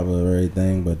on top of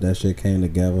everything, but that shit came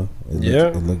together.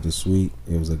 It looked sweet.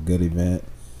 It was a good event.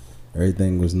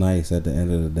 Everything was nice at the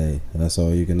end of the day, and that's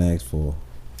all you can ask for.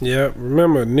 Yeah,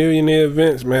 remember Millionaire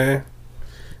Events, man.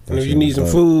 And if you need some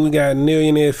food, we got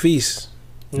Millionaire Feast.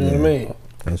 You know what I mean?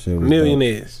 That shit was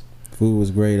Millionaires. Dope. Food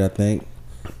was great, I think.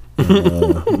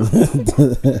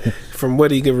 From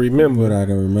what he can remember. What I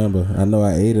can remember. I know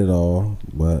I ate it all,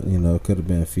 but it could have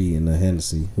been feeding the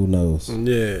Hennessy. Who knows?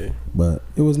 Yeah. But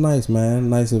it was nice, man.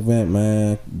 Nice event,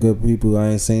 man. Good people I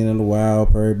ain't seen in a while.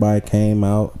 Everybody came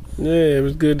out. Yeah, it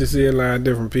was good to see a lot of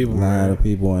different people. A lot of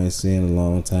people I ain't seen in a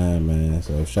long time, man.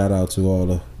 So shout out to all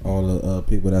the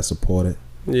people that supported.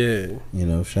 Yeah.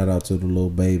 Shout out to the little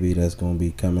baby that's gonna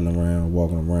be coming around,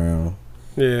 walking around.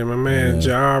 Yeah, my man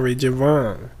Jari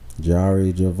Javon.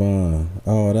 Jari Javon.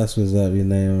 Oh, that's what's up. You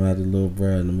name him out the little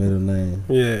bro in the middle name.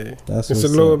 Yeah. It's a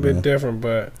little bit different,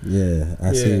 but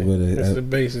I see what it. That's the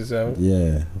basis of it.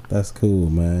 Yeah, that's cool,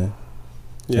 man.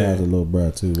 Shout out to little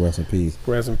bro too. Rest in peace.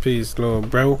 Rest in peace, little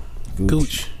bro.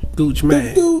 Gooch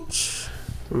man. Gooch.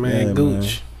 Man,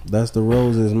 Gooch. Man. That's the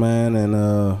roses, man,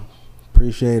 and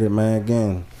appreciate it, man.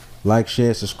 Again, like,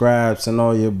 share, subscribe, send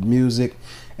all your music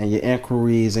and your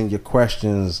inquiries and your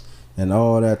questions and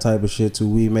all that type of shit to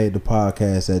We Made the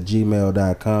Podcast at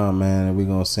gmail.com, man, and we're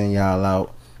gonna send y'all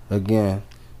out again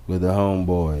with the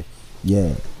homeboy.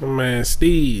 Yeah. My man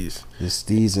Steez. It's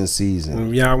Steez in season.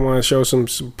 If y'all want to show some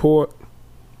support,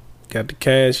 got the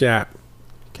Cash App.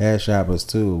 Cash App us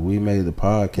too. We Made the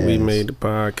Podcast. We Made the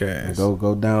Podcast.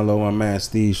 Go download my man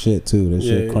Steez shit too. That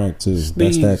shit crank too. Steez.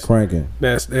 That's that cranking.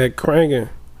 That's that cranking.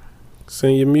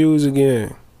 Send your music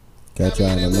in. Catch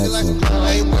y'all in the next one.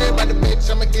 I ain't worried about the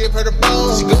bitch, I'ma give her the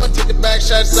bone. She gon' take the back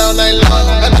shots all night long.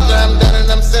 After I'm done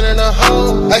and I'm sending her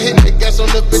home, I hit the gas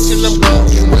on the bitch and I'm gone.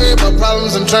 Ain't worried about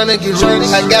problems, I'm trying to get rich.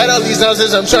 I got all these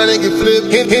houses, I'm trying to get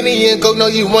flipped. Henny and Coke,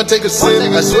 no, you want take a sip.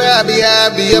 I swear I be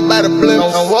high, I be up by the blimp.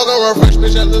 I'm walking around fresh,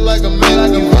 bitch, I look like a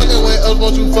man. You fucking with us,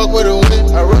 won't you fuck with a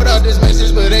win? I wrote out this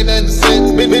message, but ain't nothing to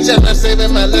send. Bitch, I'm not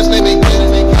saving my last name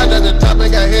again. I got the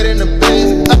topic, I hit in the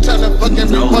bed. I'm trying to fuck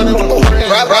every one of my friends.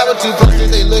 Robert two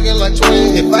posters, they looking like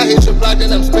twins. If I hit your block,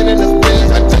 then I'm spinning the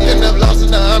fence. I took enough losses,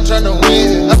 now I'm trying to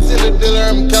win. I'm still a dealer,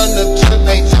 I'm counting up chips.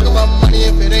 Ain't talking about money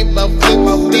if it ain't about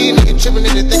flip. These niggas tripping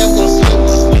if they think I'm gon'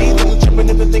 slip. These niggas tripping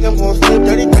if they think I'm gon' slip.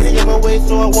 30 in my way,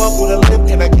 so I walk with a limp.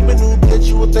 And I keep a new bitch,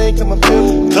 you would think I'm a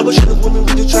pimp. Couple shooters with me,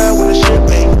 we just try with a ship.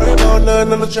 Ain't worried about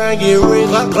nothing, I'ma try and get rich.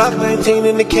 Glock 19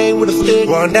 in the cane with a stick.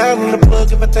 Run down in the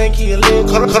plug if I think he a lick.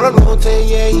 Call up the hotel,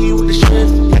 yeah, he with the shit.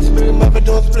 Got spit him up and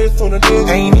doing splits on the dick.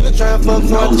 I ain't even trying to fuck,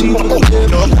 so I cheat with the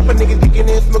dip. Know a couple niggas kicking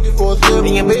in, smoking for a sip.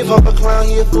 Me and babe off a clown,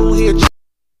 here, fool, here.